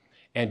had.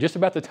 And just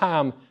about the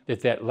time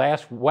that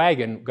last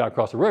wagon got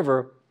across the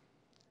river,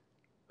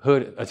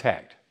 Hood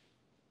attacked.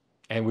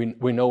 And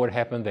we know what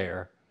happened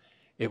there.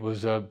 It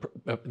was a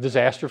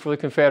disaster for the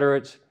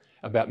Confederates.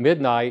 About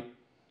midnight,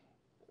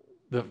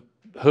 the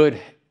Hood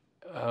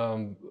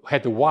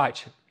had to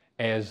watch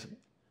as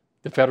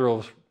the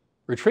Federals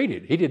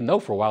retreated. He didn't know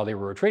for a while they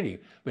were retreating.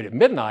 But at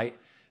midnight,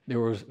 there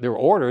were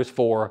orders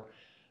for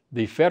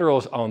the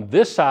Federals on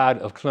this side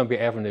of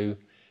Columbia Avenue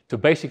to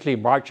basically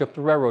march up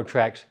the railroad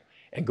tracks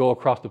and go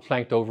across the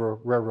planked over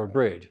railroad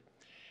bridge.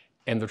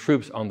 And the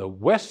troops on the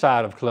west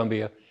side of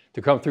Columbia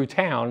to come through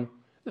town.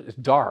 It's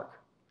dark.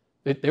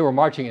 They were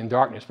marching in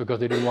darkness because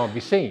they didn't want to be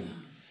seen.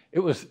 It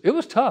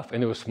was tough,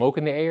 and there was smoke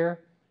in the air.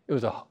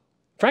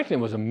 Franklin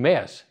was a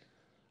mess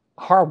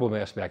horrible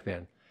mess back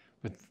then.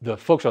 But the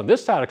folks on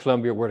this side of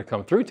Columbia were to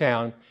come through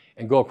town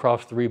and go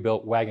across the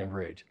rebuilt wagon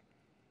bridge.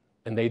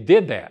 And they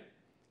did that.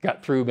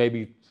 Got through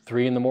maybe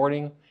 3 in the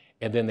morning,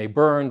 and then they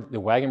burned the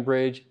wagon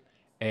bridge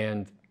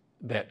and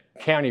that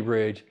county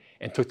bridge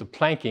and took the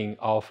planking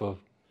off of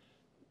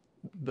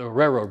the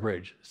railroad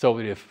bridge so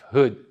that if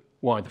Hood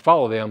wanted to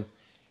follow them,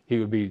 he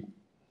would be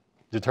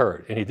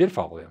deterred, and he did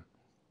follow them.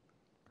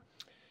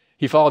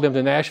 He followed them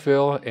to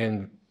Nashville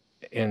and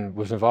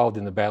was involved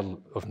in the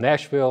Battle of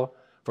Nashville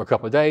for a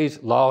couple of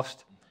days,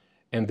 lost,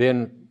 and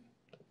then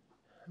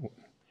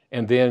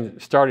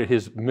started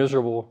his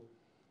miserable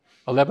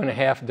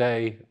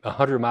 11.5-day,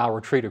 100-mile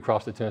retreat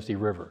across the Tennessee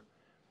River,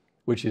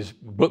 which is,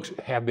 books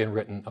have been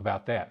written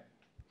about that.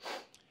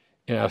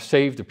 And I've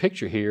saved a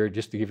picture here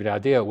just to give you an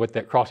idea of what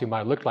that crossing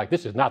might look like.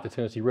 This is not the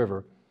Tennessee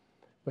River,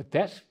 but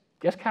that's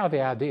kind of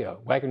the idea.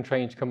 Wagon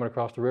trains coming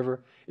across the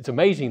river. It's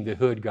amazing that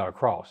Hood got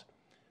across.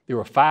 There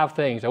were 5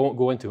 things, I won't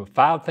go into it,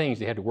 5 things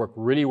they had to work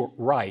really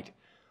right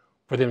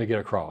for them to get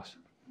across.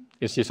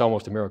 It's just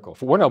almost a miracle.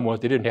 For one of them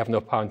was they didn't have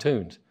enough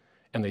pontoons,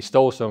 and they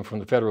stole some from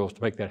the Federals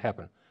to make that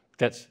happen.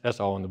 That's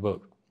all in the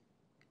book.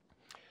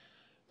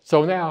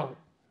 So now,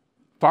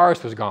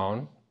 Forrest was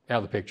gone out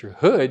of the picture.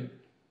 Hood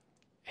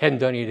hadn't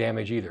done any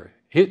damage either.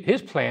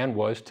 His plan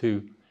was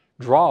to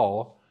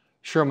draw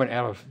Sherman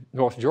out of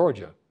North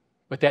Georgia,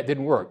 but that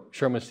didn't work.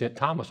 Sherman sent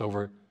Thomas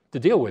over to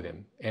deal with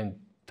him, and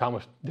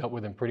Thomas dealt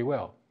with him pretty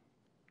well.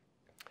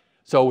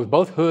 So with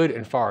both Hood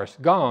and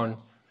Forrest gone,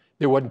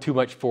 there wasn't too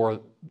much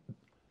for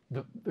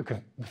the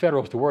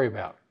Federals to worry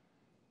about.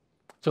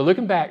 So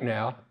looking back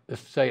now,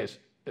 let's say it's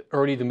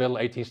early to middle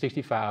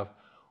 1865,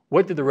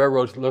 what did the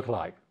railroads look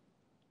like?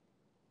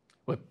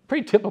 Well,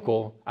 pretty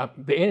typical.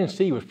 The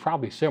N&C was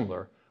probably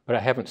similar, but I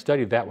haven't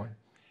studied that one.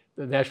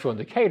 The Nashville and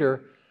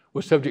Decatur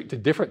was subject to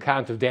different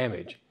kinds of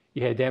damage.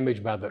 You had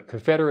damage by the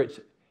Confederates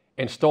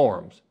and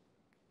storms,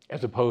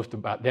 as opposed to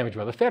damage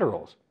by the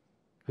Federals,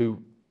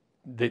 who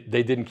they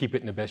didn't keep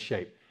it in the best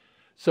shape.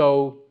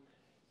 So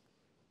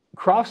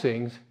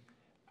crossings,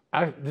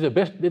 I did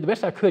the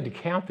best I could to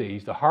count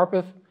these. The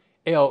Harpeth,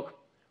 Elk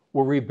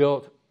were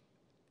rebuilt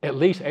at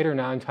least 8 or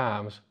 9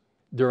 times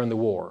during the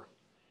war.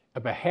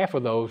 About half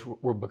of those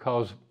were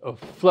because of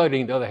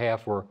flooding. The other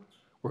half were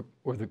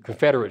the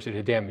Confederates that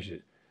had damaged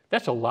it.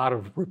 That's a lot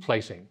of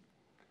replacing.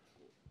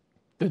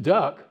 The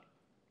Duck,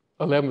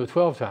 11 to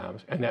 12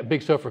 times, and that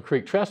Big Sulphur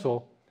Creek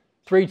Trestle,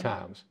 3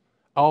 times,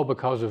 all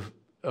because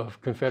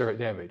of Confederate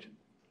damage.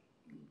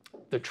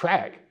 The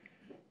track,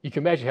 you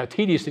can imagine how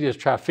tedious it is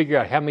to try to figure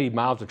out how many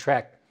miles of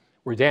track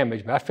were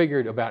damaged, but I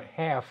figured about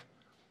half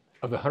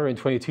of the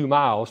 122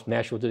 miles,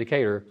 Nashville to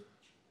Decatur,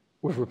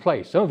 was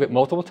replaced. Some of it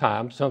multiple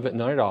times, some of it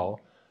none at all.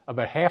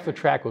 About half the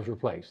track was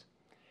replaced.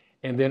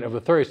 And then of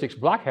the 36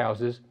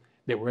 blockhouses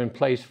that were in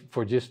place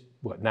for just,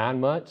 9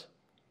 months?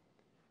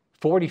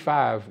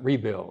 45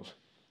 rebuilds,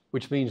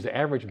 which means the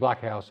average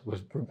blockhouse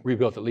was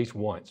rebuilt at least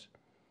once.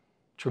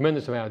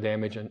 Tremendous amount of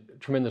damage and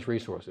tremendous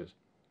resources.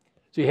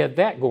 So you had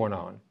that going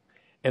on.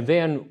 And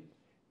then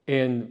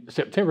in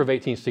September of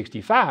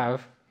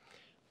 1865,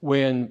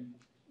 when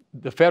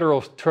the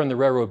Federals turned the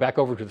railroad back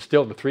over to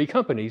still the 3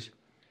 companies,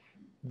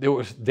 there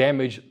was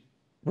damage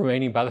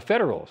remaining by the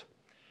Federals.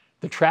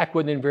 The track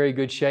wasn't in very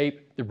good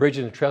shape. The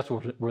bridges and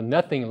trestles were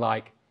nothing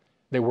like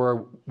they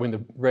were when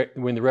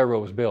the railroad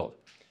was built.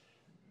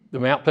 The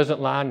Mount Pleasant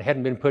line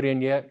hadn't been put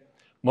in yet.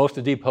 Most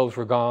of the depots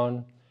were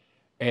gone,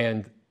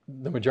 and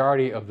the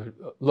majority of the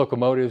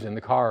locomotives and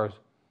the cars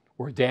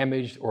were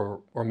damaged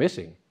or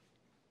missing.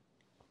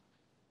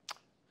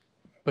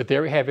 But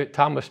there we have it.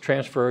 Thomas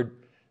transferred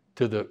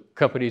to the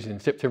companies in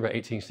September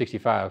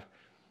 1865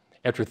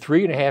 after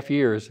 3.5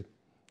 years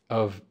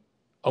of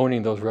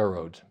owning those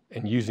railroads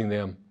and using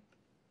them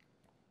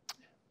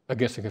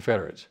against the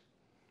Confederates.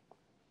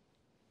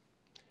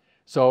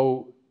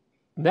 So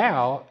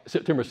now,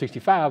 September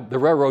 65, the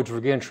railroads were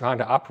again trying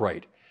to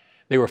operate.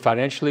 They were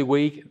financially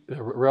weak,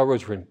 the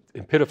railroads were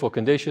in pitiful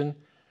condition,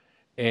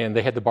 and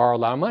they had to borrow a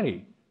lot of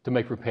money to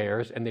make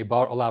repairs, and they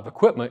bought a lot of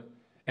equipment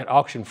at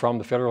auction from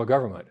the federal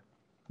government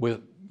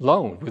with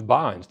loans, with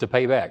bonds to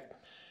pay back.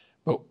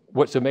 But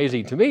what's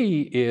amazing to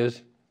me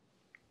is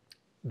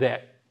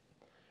that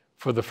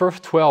for the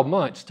first 12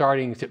 months,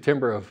 starting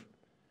September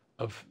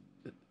of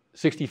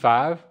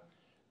 65,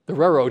 the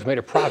railroads made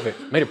a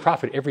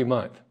profit every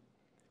month,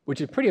 which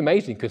is pretty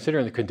amazing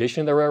considering the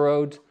condition of the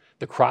railroads.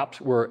 The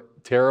crops were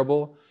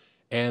terrible,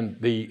 and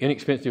the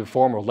inexpensive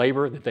form of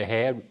labor that they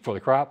had for the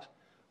crops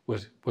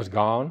was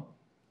gone.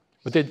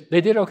 But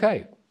they did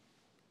okay.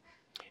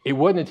 It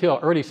wasn't until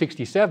early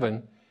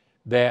 67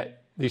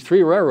 that these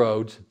 3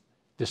 railroads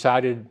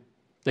decided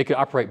they could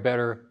operate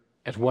better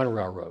as one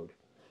railroad.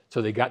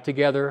 So they got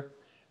together.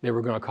 They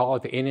were going to call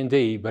it the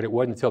N&D, but it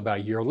wasn't until about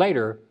a year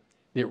later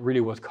that it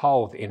really was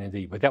called the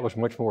N&D. But that was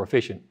much more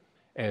efficient,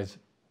 as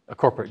a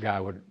corporate guy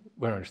would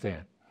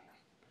understand.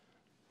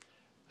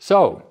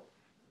 So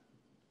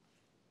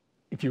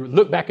if you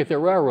look back at the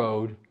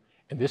railroad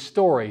and this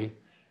story,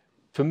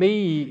 to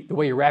me, the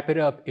way you wrap it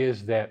up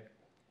is that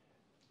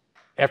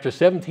after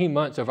 17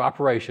 months of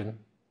operation,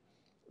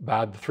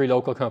 by the 3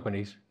 local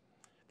companies.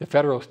 The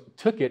Federals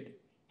took it,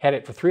 had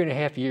it for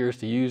 3.5 years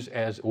to use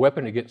as a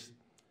weapon against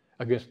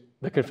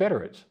the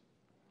Confederates.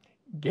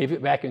 Gave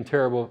it back in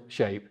terrible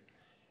shape.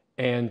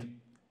 And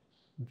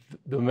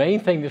the main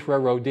thing this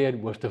railroad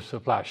did was to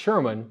supply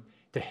Sherman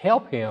to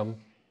help him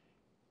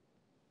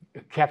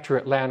capture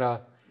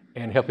Atlanta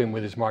and help him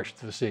with his march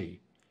to the sea,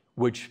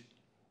 which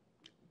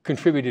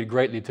contributed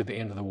greatly to the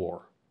end of the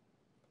war.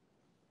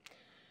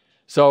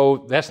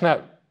 So that's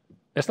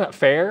not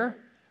fair,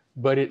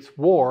 but it's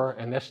war,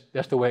 and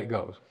that's the way it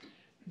goes.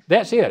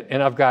 That's it,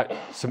 and I've got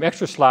some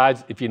extra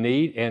slides if you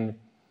need, and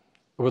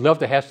I would love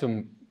to have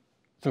some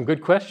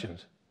good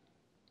questions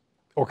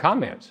or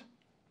comments.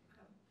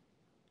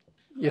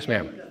 Yes,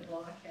 ma'am. The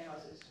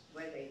blockhouses,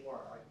 where they were,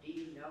 do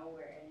you know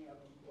where any of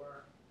them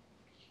were?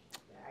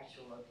 The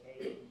actual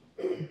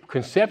location?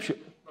 Conception.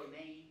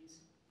 Remains?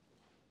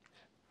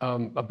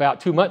 About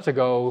 2 months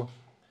ago,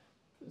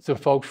 some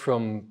folks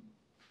from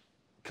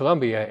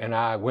Columbia and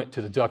I went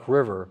to the Duck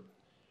River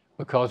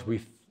because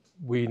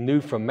we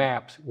knew from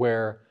maps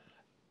where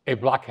a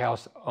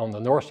blockhouse on the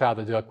north side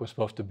of the Duck was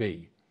supposed to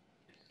be.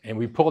 And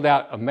we pulled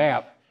out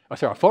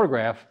a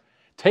photograph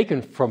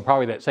taken from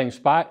probably that same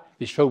spot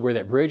that showed where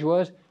that bridge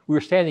was. We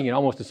were standing in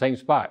almost the same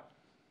spot.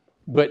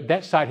 But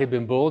that site had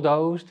been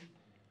bulldozed.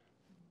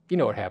 You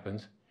know what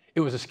happens.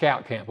 It was a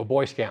scout camp, a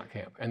Boy Scout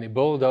camp, and they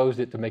bulldozed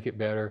it to make it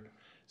better.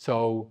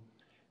 So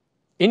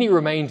any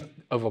remains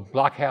of a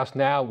blockhouse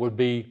now would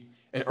be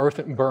an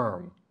earthen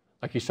berm.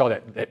 Like you saw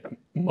that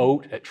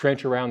moat, that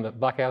trench around the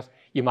blockhouse,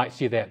 you might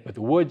see that, but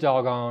the wood's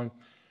all gone.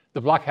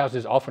 The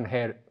blockhouses often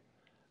had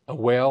a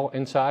well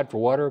inside for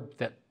water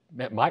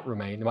that might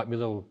remain. There might be a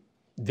little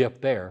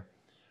dip there.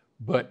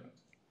 But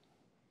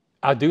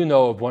I do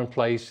know of one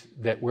place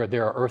where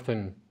there are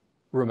earthen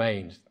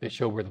remains that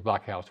show where the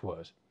blockhouse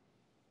was.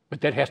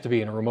 But that has to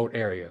be in a remote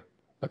area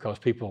because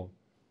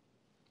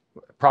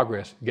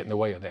progress get in the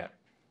way of that.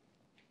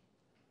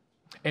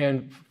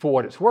 And for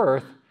what it's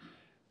worth,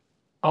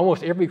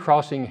 almost every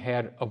crossing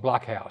had a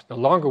blockhouse. The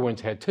longer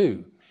ones had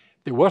 2.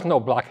 There was no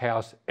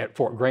blockhouse at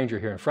Fort Granger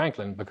here in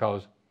Franklin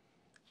because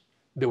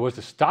there was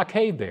a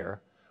stockade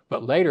there,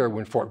 but later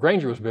when Fort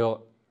Granger was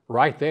built,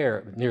 right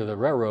there near the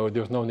railroad,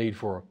 there was no need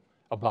for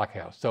a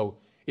blockhouse. So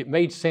it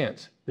made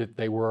sense that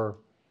they were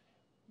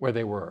where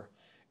they were.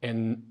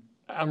 And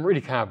I'm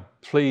really kind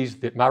of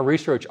pleased that my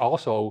research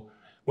also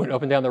went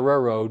up and down the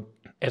railroad,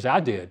 as I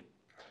did,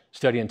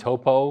 studying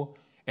topo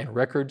and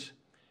records,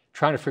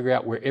 trying to figure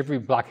out where every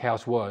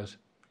blockhouse was.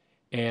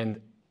 And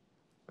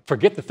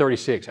forget the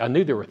 36. I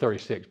knew there were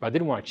 36, but I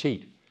didn't want to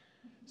cheat.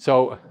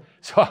 So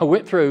I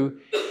went through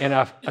and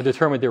I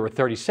determined there were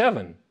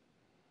 37.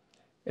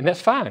 And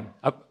that's fine.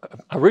 I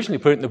originally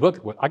put it in the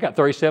book. I got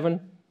 37,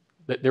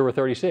 that there were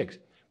 36.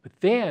 But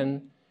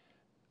then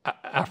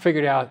I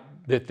figured out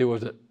that there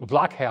was a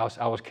blockhouse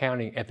I was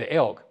counting at the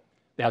Elk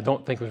that I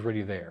don't think was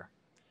really there.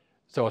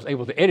 So I was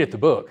able to edit the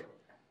book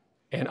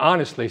and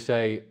honestly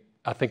say,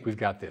 I think we've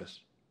got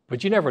this.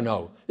 But you never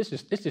know. It's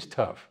just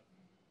tough.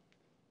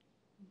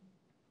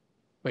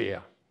 But yeah.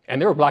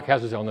 And there were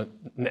blockhouses on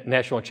the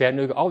Nashville and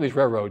Chattanooga. All these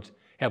railroads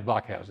have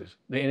blockhouses.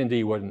 The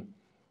N&D wasn't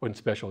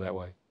special that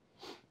way.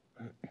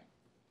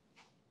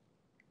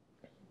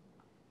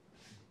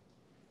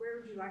 Where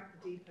would you like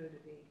the depot to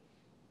be?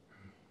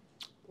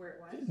 Where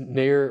it was?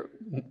 Near,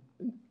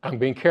 I'm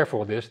being careful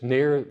with this,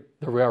 near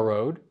the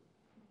railroad.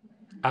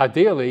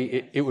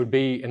 Ideally, it would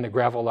be in the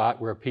gravel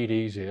lot where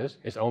PD's is.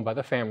 It's owned by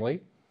the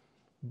family.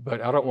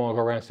 But I don't want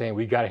to go around saying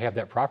we got to have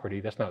that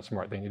property. That's not a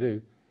smart thing to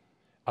do.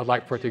 I'd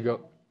like for it to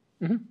go.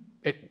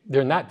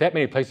 There are not that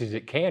many places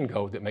it can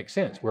go that make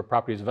sense where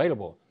property is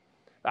available.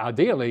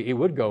 Ideally, it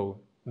would go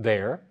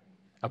there,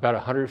 about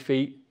 100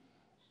 feet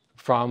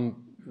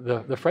from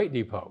the freight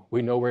depot.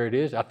 We know where it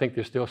is. I think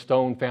there's still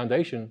stone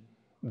foundation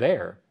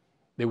there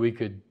that we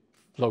could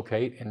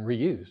locate and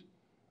reuse.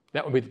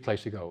 That would be the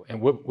place to go. And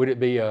would it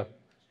be a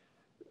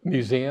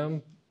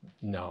museum?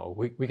 No,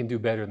 we can do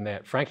better than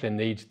that. Franklin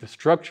needs the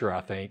structure, I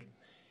think.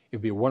 It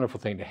would be a wonderful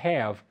thing to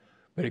have,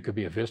 but it could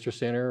be a visitor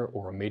center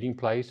or a meeting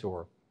place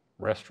or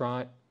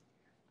restaurant.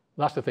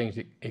 Lots of things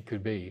it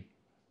could be.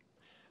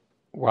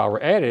 While we're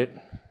at it,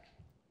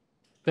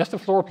 that's the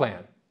floor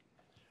plan.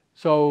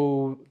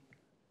 So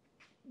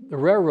the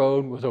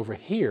railroad was over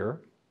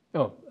here.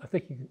 No, I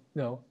think,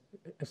 no,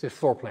 it's this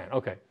floor plan,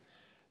 okay.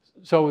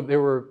 So there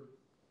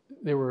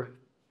were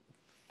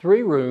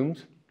 3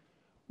 rooms,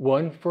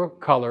 one for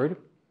colored.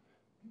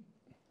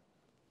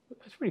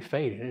 That's pretty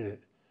faded, isn't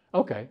it?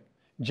 Okay,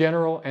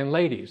 general and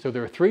ladies. So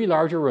there are 3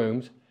 larger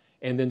rooms,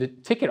 and then the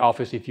ticket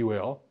office, if you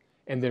will,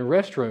 and then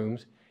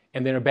restrooms,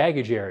 and then a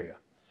baggage area.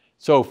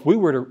 So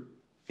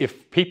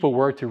if people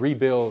were to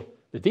rebuild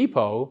the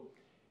depot,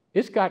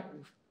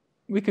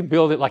 we could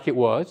build it like it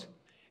was,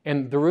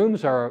 and the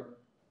rooms are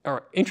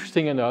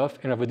interesting enough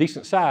and of a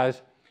decent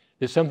size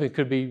that something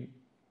could be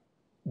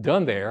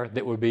done there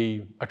that would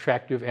be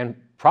attractive and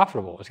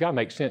profitable. It's got to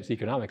make sense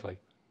economically.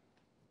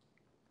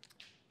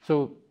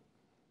 So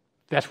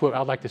that's what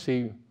I'd like to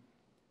see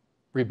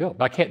rebuilt.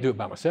 But I can't do it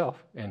by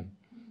myself, and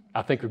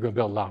I think we're going to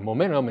build a lot of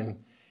momentum,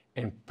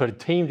 and put a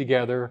team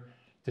together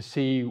to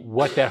see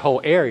what that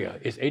whole area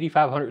is.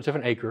 8,500 of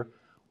an acre.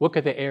 What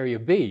could the area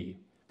be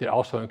that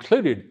also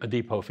included a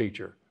depot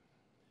feature?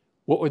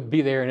 What would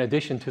be there in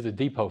addition to the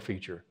depot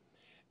feature?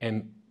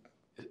 And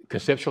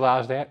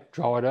conceptualize that,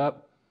 draw it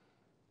up,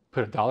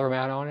 put a dollar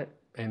amount on it,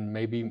 and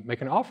maybe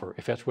make an offer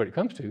if that's what it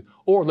comes to,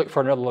 or look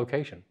for another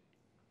location.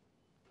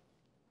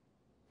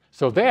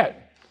 So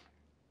that,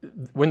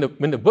 when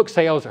the book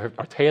sales are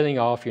tailing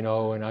off, you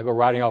know, and I go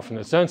riding off in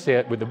the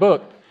sunset with the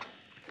book,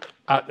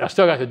 I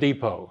still got the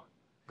depot,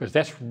 because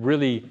that's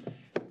really,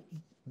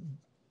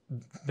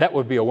 that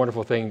would be a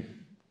wonderful thing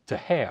to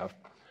have.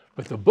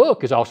 But the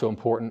book is also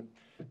important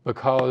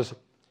because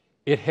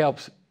it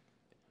helps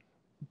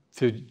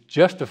to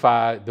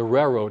justify the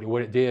railroad and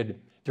what it did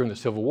during the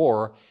Civil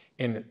War.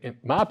 And in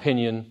my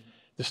opinion,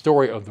 the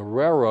story of the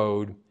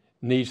railroad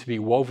needs to be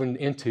woven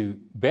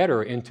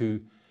better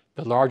into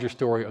the larger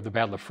story of the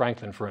Battle of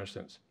Franklin, for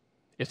instance.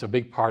 It's a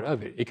big part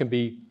of it. It can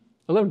be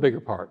a little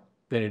bigger part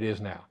than it is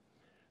now.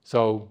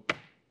 So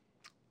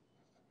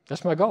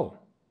that's my goal.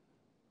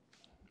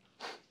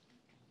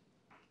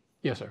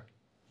 Yes, sir.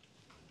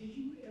 Did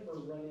you ever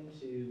run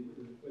into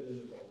whether there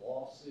was a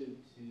lawsuit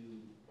to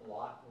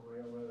block the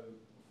railroad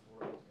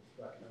before it was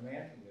constructed? I'm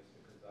asking this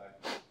because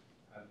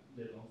I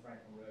lived on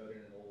Franklin Road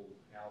in an old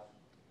house,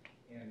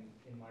 and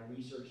in my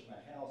research in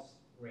my house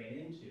ran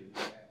into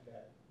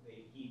that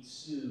he'd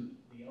sued,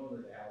 the owner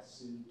of the house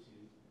sued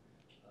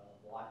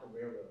to block the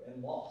railroad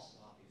and lost,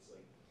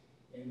 obviously.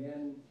 And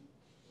then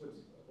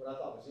what I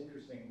thought was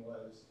interesting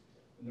was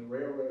when the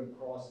railroad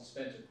crosses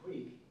Spencer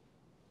Creek,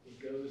 it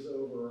goes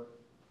over,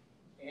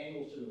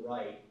 angles to the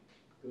right,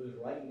 goes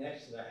right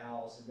next to the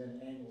house, and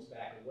then angles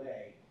back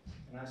away.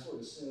 And I sort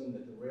of assumed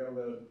that the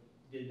railroad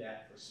did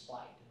that for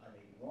spite. I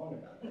may be wrong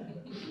about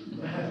that,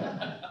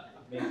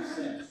 but it makes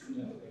sense.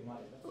 You know, they might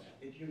have done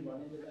that. Did you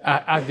run into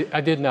that?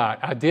 I did not.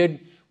 I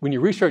did, when you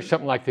research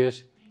something like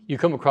this, you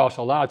come across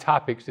a lot of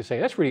topics to say,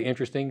 that's really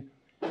interesting,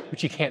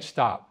 but you can't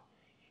stop.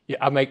 Yeah,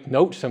 I make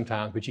notes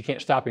sometimes, but you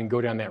can't stop and go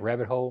down that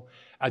rabbit hole.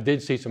 I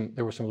did see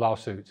there were some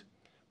lawsuits,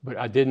 but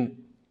I didn't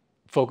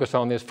focus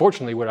on this.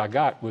 Fortunately, what I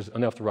got was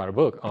enough to write a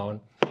book on,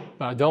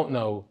 but I don't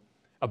know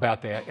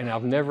about that. And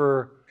I've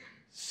never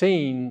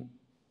seen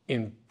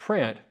in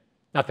print,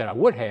 not that I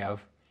would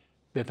have,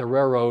 that the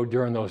railroad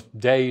during those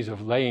days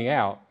of laying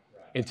out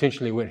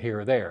intentionally went here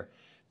or there.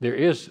 There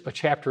is a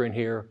chapter in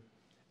here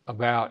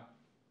about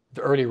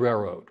the early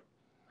railroad.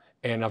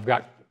 And I've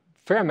got a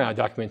fair amount of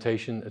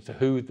documentation as to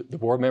who the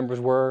board members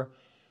were,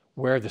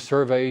 where the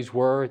surveys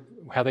were,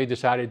 how they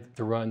decided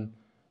to run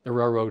the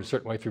railroad a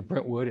certain way through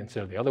Brentwood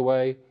instead of the other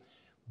way.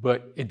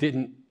 But I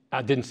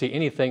didn't see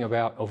anything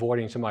about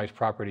avoiding somebody's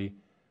property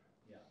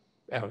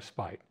out of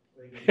spite.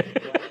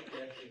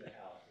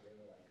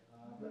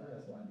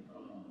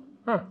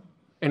 Huh.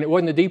 And it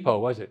wasn't a depot,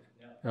 was it?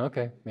 Yeah.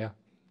 Okay, yeah.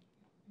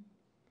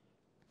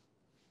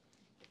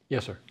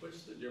 Yes, sir.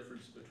 What's the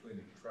difference between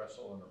a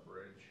trestle and a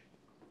bridge?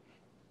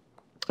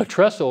 A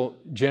trestle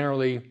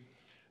generally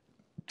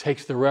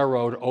takes the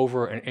railroad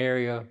over an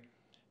area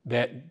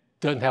that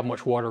doesn't have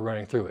much water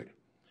running through it.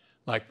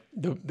 Like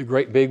the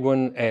great big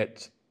one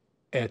at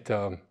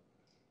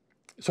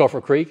Sulphur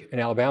Creek in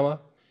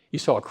Alabama, you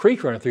saw a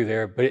creek running through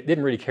there, but it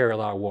didn't really carry a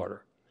lot of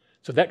water.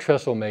 So that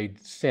trestle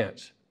made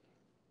sense.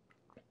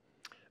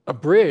 A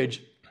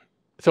bridge,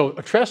 so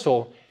a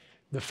trestle,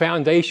 the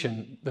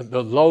foundation,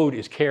 the load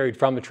is carried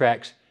from the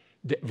tracks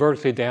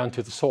vertically down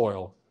to the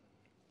soil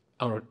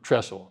on a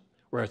trestle.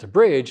 Whereas a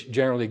bridge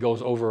generally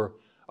goes over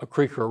a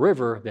creek or a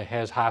river that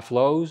has high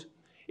flows.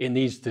 It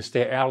needs to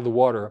stay out of the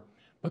water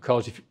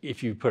because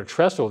if you put a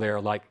trestle there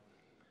like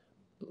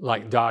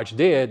Dodge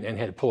did and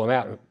had to pull them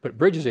out and put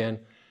bridges in,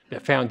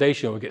 that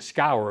foundation would get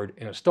scoured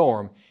in a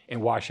storm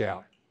and wash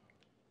out.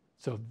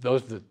 So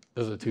those are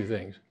the two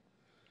things.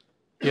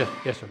 Yes,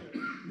 sir.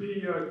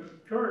 The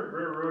current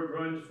railroad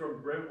runs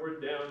from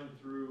Brentwood down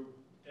through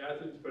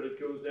Athens, but it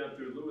goes down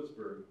through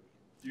Lewisburg.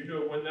 Do you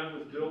know when that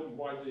was built and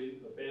why they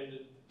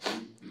abandoned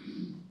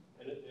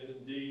and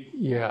indeed?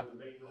 Yeah,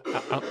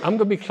 I'm going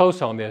to be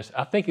close on this.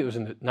 I think it was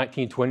in the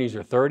 1920s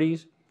or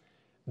 30s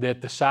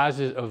that the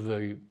sizes of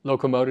the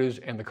locomotives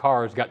and the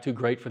cars got too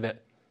great for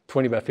that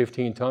 20 by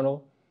 15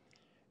 tunnel.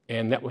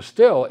 And that was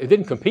still, it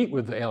didn't compete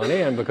with the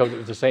L&N because it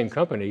was the same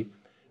company.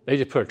 They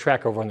just put a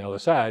track over on the other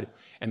side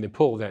and they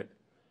pulled that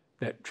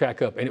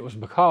track up. And it was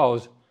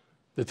because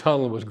the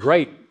tunnel was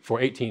great for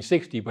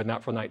 1860, but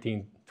not for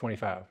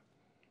 1925.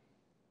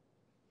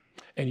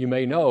 And you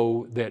may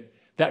know that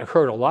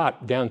occurred a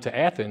lot down to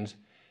Athens,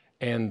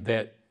 and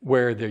that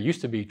where there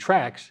used to be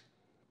tracks,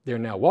 there are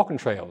now walking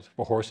trails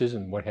for horses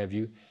and what have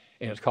you,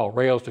 and it's called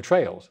rails to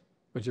trails,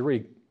 which is a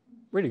really,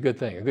 really good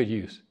thing, a good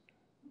use.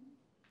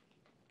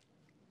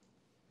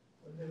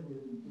 When they were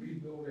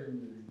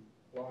rebuilding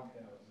the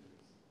blockhouses,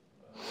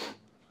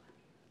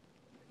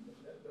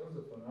 those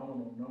are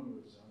phenomenal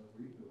numbers on the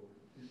rebuild.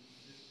 Did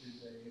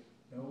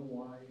they know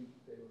why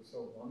they were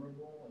so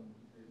vulnerable and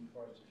didn't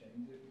try to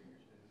change it?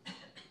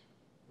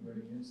 Is there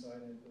any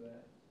insight into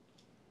that?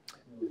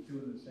 You know,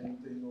 doing the same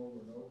thing over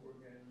and over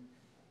again?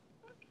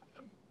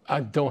 I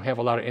don't have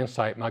a lot of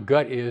insight. My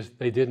gut is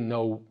they didn't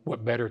know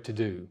what better to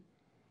do.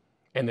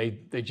 And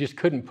they just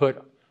couldn't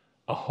put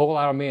a whole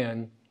lot of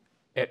men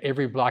at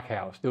every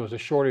blockhouse. There was a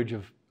shortage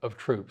of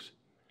troops.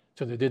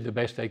 So they did the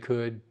best they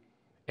could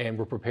and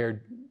were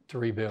prepared to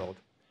rebuild.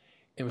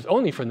 It was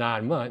only for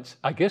 9 months.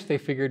 I guess they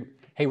figured,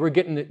 hey, we're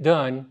getting it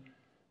done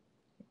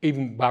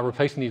even by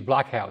replacing these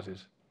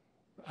blockhouses.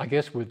 I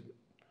guess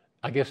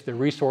the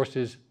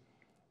resources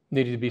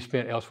needed to be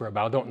spent elsewhere,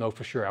 but I don't know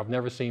for sure. I've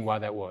never seen why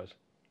that was.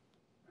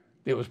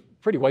 It was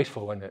pretty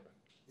wasteful, wasn't it?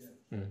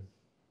 Yeah. Mm.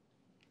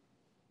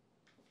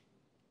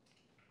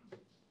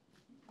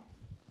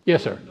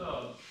 Yes, sir.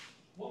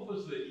 What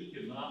was the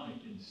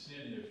economic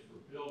incentive for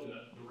building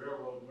it? The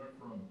railroad went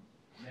from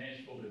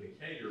Nashville to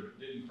Decatur, but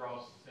didn't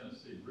cross the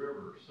Tennessee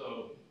River.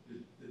 So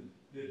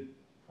did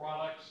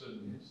products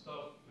and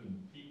stuff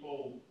and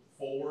people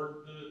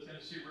forward the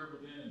Tennessee River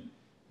then and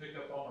pick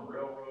up on a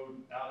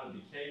railroad out of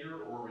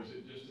Decatur, or was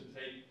it just to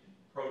take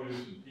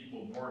produce and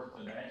people north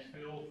to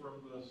Nashville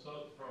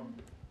from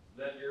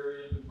that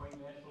area in between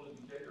Nashville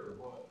and Decatur,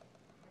 or what?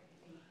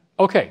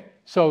 Okay,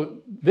 so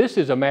this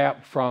is a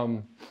map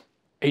from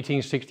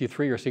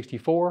 1863 or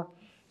 64.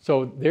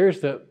 So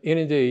there's the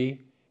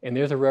N&D, and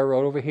there's a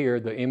railroad over here,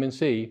 the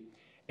M&C.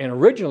 And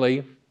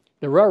originally,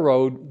 the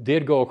railroad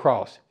did go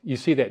across. You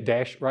see that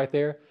dash right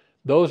there?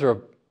 Those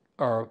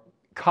are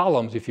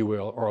columns, if you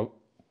will, or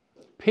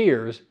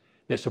piers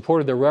that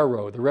supported the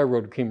railroad. The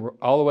railroad came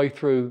all the way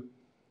through,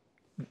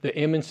 the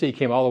M&C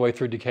came all the way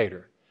through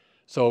Decatur.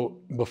 So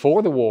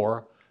before the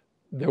war,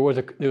 there was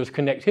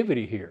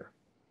connectivity here.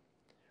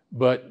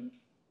 But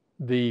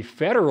the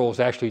Federals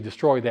actually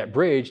destroyed that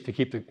bridge to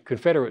keep the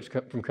Confederates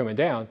from coming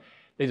down.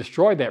 They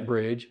destroyed that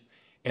bridge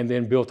and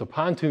then built a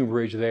pontoon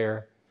bridge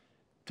there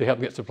to help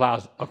get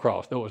supplies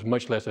across. That was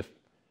much less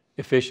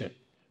efficient.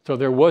 So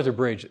there was a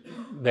bridge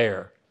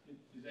there.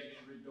 Did that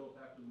get rebuilt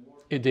after the war?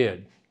 It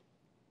did.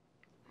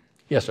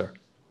 Yes, sir.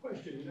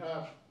 Question,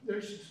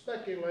 there's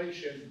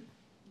speculation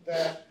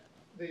that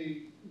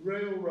the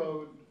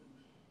railroad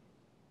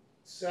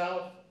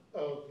south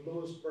of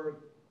Lewisburg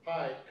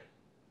Pike,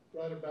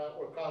 right about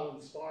where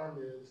Collins Farm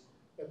is,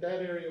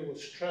 that area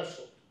was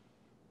trestled.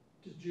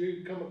 Did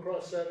you come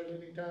across that at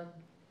any time?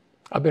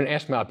 I've been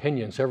asked my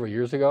opinion several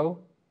years ago.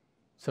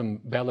 Some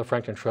Battle of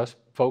Franklin Trust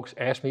folks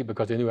asked me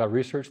because they knew I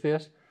researched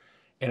this,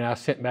 and I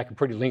sent back a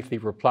pretty lengthy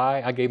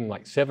reply. I gave them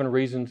like 7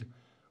 reasons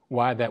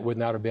why that would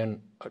not have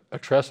been a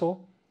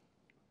trestle.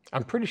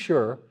 I'm pretty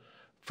sure,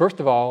 first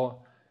of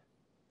all,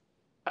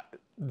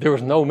 there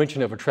was no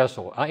mention of a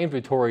trestle. I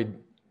inventoried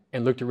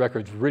and looked at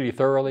records really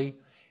thoroughly,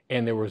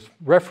 and there was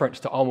reference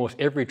to almost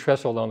every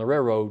trestle on the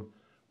railroad,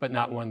 but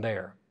not one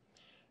there.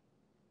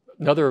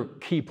 Another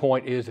key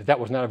point is that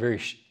was not a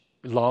very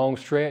long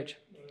stretch,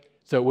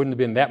 so it wouldn't have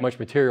been that much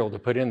material to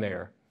put in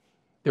there.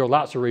 There are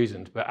lots of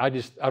reasons, but I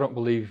don't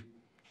believe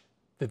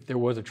that there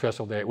was a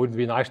trestle there. It would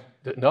be nice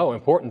to know,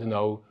 important to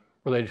know,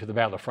 related to the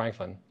Battle of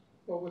Franklin.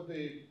 Well, would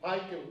the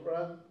pike have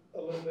run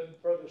a little bit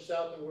further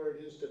south than where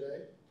it is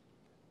today?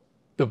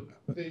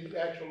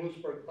 The actual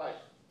Lewisburg Pike?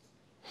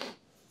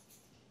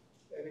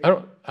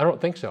 I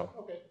don't think so.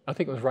 Okay. I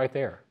think it was right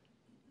there.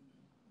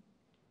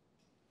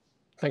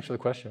 Thanks for the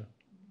question.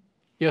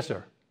 Yes,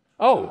 sir.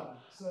 Oh,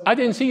 I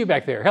didn't see you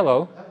back there.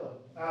 Hello.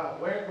 Hello.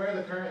 Where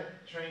the current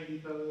train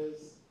depot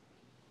is,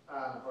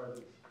 or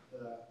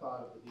the thought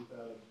of the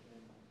depot,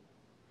 and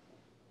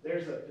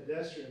there's a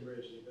pedestrian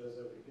bridge that goes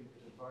over to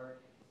Pinkerton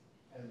Park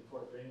and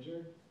Fort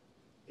Granger.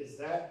 Is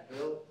that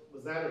built?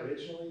 Was that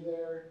originally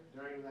there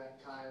during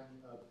that time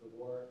of the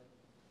war,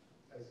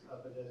 as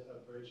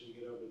a bridge to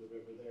get over the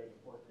river there to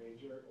Fort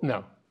Granger?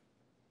 No.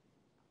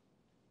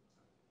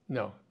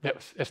 No,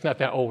 that's not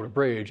that old a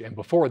bridge. And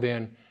before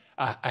then,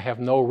 I have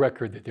no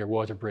record that there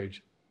was a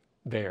bridge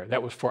there.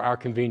 That was for our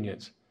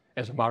convenience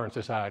as a modern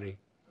society.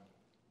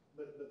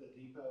 But the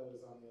depot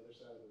was on the other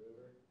side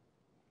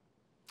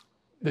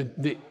of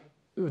the river?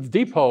 The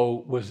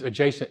depot was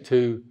adjacent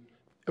to,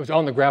 it was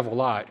on the gravel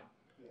lot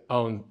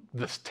on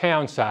the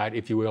town side,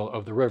 if you will,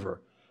 of the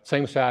river.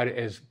 Same side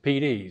as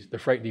PD's, the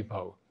freight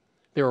depot.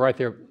 They were right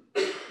there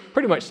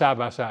pretty much side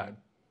by side.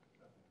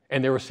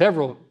 And there were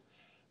several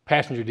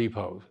passenger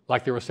depots,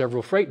 like there were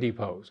several freight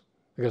depots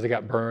because they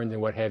got burned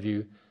and what have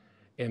you.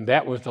 And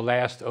that was the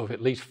last of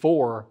at least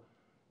 4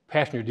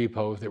 passenger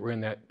depots that were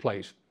in that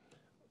place.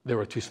 They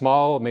were too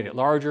small, made it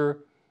larger,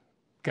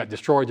 got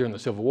destroyed during the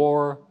Civil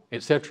War,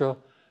 etc.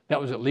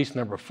 That was at least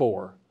number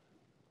 4.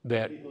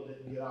 That people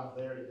didn't get off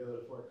there to go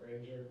to Fort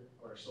Granger,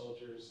 or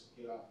soldiers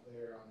get off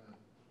there on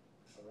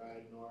a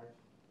ride north.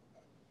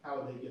 How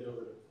would they get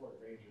over to Fort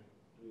Granger?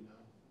 Do we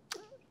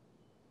know?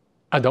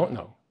 I don't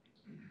know.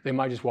 They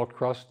might just walk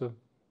across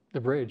the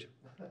bridge.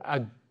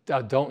 I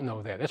don't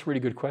know that. That's a really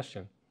good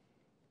question.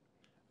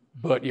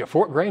 But yeah,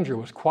 Fort Granger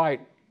was quite,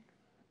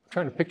 I'm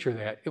trying to picture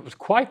that. It was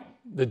quite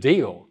the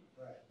deal.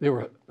 Right. There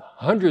were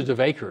hundreds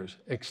of acres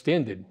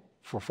extended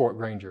for Fort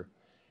Granger.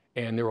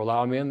 And there were a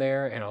lot of men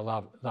there and a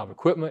lot of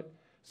equipment.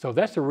 So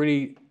that's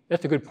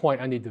a good point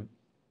I need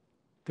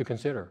to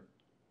consider.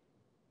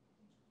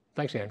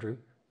 Thanks, Andrew.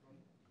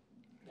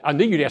 I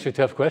knew you'd ask a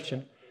tough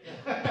question.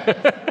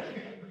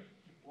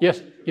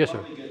 Yes, yes,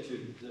 sir.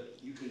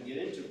 You can get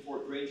into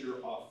Fort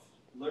Granger off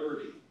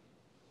Liberty,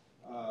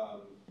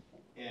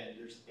 and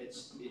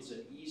it's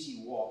an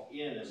easy walk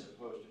in as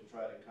opposed to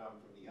try to come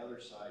from the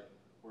other side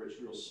where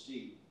it's real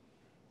steep.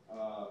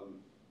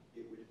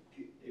 It would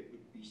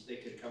be they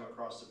could come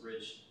across the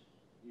bridge,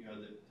 you know,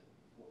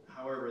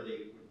 however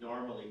they would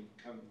normally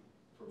come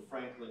from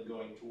Franklin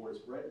going towards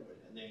Brentwood,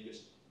 and then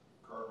just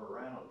curve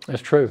around.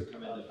 That's true.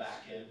 Come in the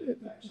back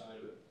end, back side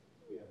of it.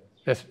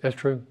 Yeah. That's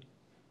true.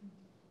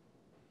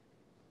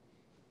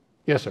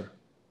 Yes, sir.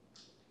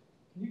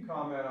 Can you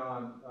comment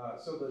on,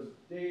 so the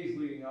days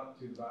leading up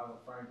to the Battle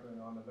of Franklin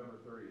on November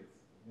 30th,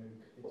 you know,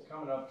 it's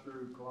coming up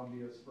through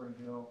Columbia, Spring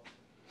Hill.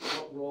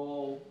 What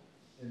role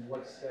and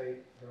what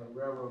state the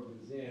railroad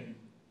was in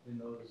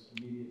those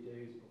immediate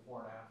days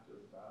before and after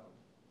the battle?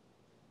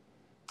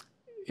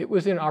 It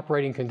was in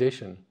operating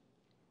condition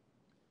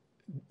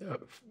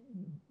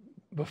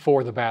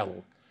before the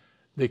battle.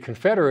 The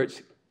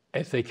Confederates,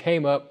 as they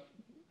came up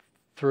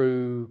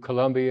through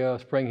Columbia,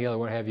 Spring Hill, and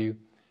what have you,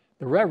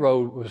 the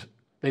railroad was,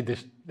 they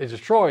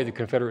destroyed, the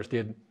Confederates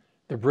did,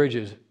 the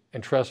bridges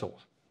and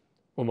trestles,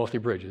 well, mostly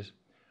bridges,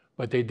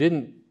 but they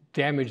didn't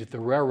damage the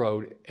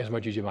railroad as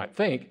much as you might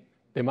think.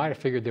 They might have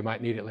figured they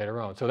might need it later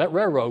on. So that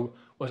railroad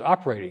was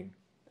operating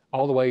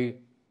all the way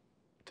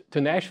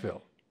to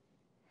Nashville.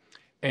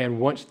 And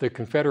once the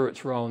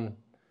Confederates were on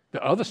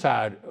the other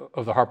side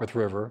of the Harpeth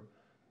River,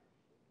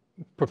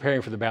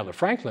 preparing for the Battle of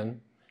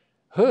Franklin,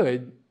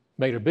 Hood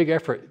made a big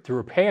effort to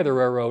repair the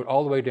railroad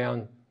all the way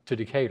down to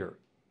Decatur,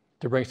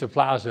 to bring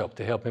supplies up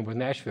to help him with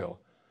Nashville.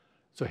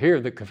 So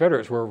here the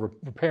Confederates were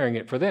repairing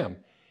it for them.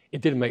 It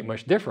didn't make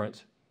much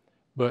difference,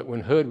 but when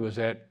Hood was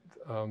at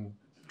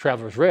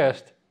Traveler's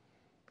Rest,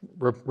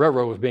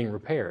 railroad was being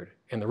repaired,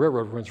 and the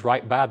railroad runs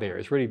right by there.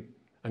 It's really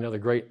another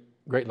great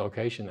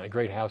location, a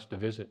great house to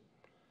visit.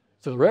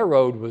 So the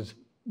railroad was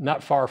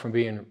not far from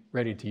being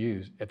ready to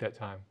use at that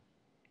time.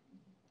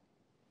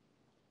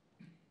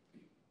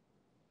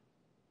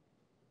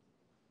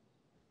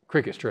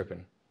 Cricket's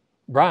tripping.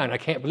 Brian, I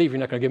can't believe you're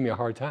not going to give me a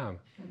hard time.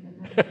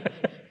 No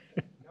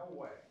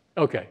way.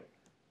 Okay.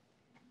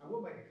 I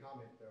will make a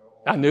comment,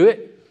 though. I knew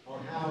it. On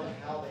how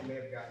they may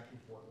have gotten to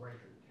Fort Granger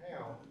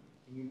town.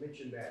 And you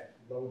mentioned that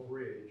low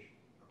bridge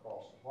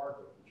across the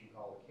harbor, which you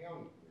call the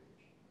county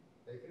bridge.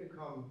 They could have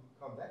come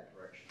that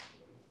direction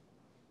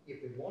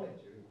if they wanted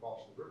to and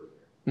cross the river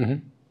there.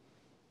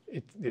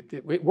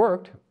 Mm-hmm. It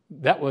worked.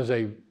 That was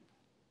a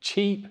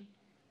cheap,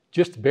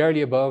 just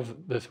barely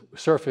above the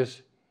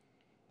surface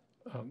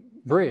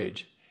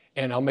bridge.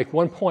 And I'll make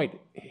one point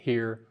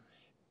here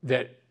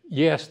that,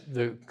 yes,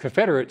 the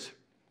Confederates,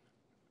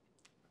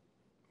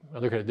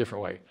 I'll look at it a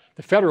different way.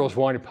 The Federals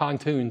wanted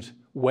pontoons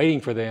waiting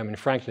for them in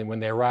Franklin when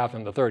they arrived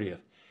on the 30th,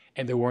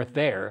 and they weren't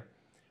there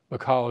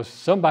because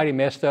somebody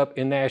messed up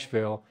in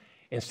Nashville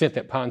and sent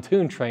that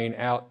pontoon train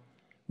out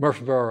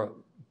Murfreesboro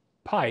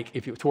Pike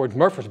towards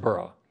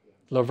Murfreesboro.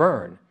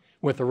 Laverne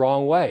went the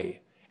wrong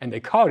way, and they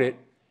caught it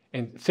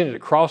and sent it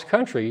across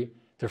country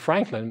to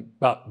Franklin.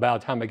 By the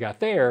time they got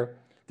there,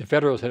 the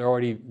Federals had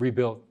already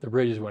rebuilt the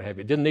bridges and what have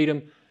you. Didn't need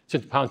them,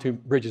 sent the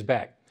pontoon bridges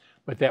back.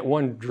 But that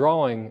one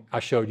drawing I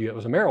showed you, it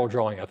was a Merrill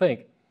drawing, I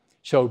think,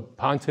 showed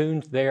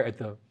pontoons there at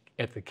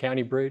the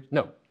county bridge.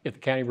 No, at the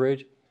county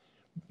bridge.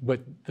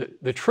 But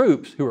the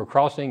troops who were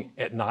crossing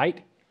at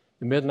night,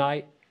 the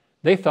midnight,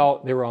 they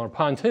thought they were on a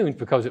pontoon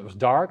because it was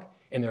dark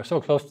and they were so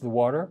close to the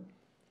water.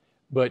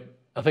 But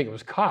I think it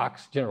was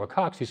Cox, General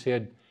Cox, who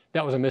said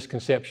that was a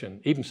misconception.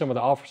 Even some of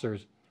the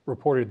officers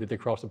reported that they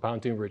crossed the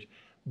pontoon bridge,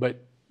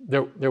 but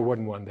there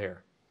wasn't one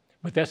there.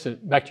 But that's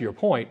back to your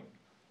point.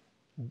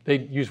 They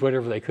used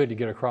whatever they could to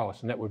get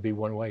across, and that would be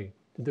one way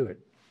to do it.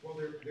 Well,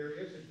 there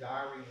is a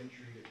diary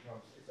entry that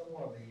comes, it's on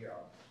one of the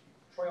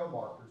trail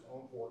markers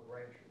on Fort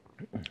Granger.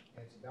 And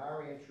it's a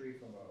diary entry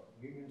from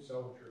a Union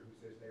soldier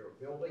who says they were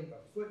building a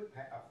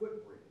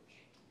footbridge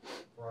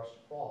for us to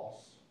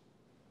cross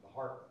the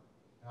harbor.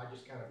 And I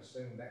just kind of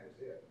assumed that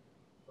was it,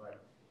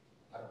 but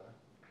I don't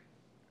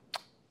know.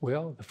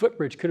 Well, the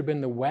footbridge could have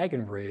been the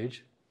wagon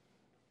bridge.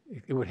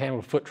 It would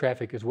handle foot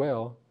traffic as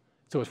well.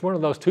 So it's one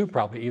of those two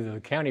probably, either the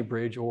county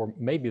bridge or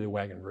maybe the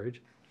wagon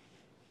bridge.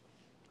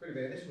 Could have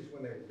been. This was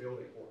when they were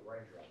building Fort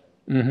Granger, I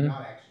think. Mm-hmm.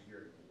 Not actually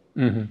here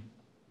anymore.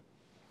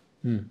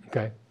 Mm-hmm.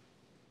 Okay.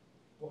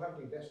 We'll have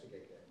to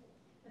investigate that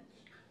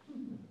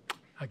more.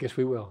 I guess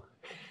we will.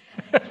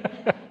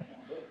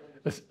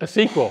 a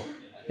sequel,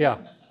 yeah.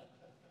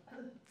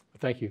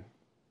 Thank you.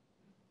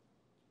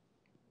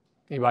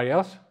 Anybody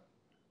else?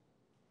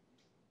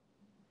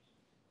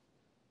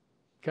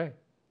 Okay.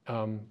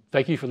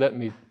 Thank you for letting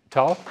me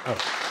talk. Oh.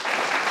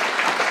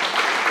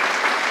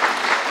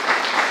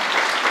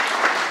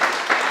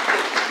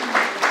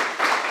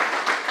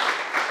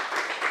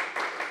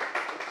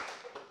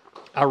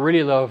 I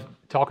really love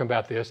talking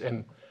about this,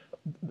 and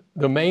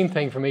the main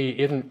thing for me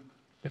isn't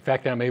the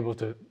fact that I'm able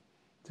to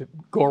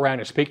go around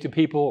and speak to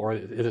people, or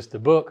it's the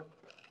book.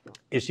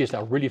 It's just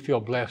I really feel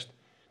blessed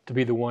to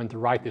be the one to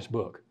write this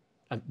book.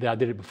 That I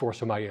did it before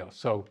somebody else.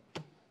 So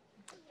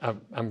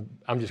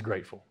I'm just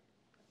grateful.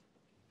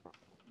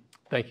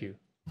 Thank you.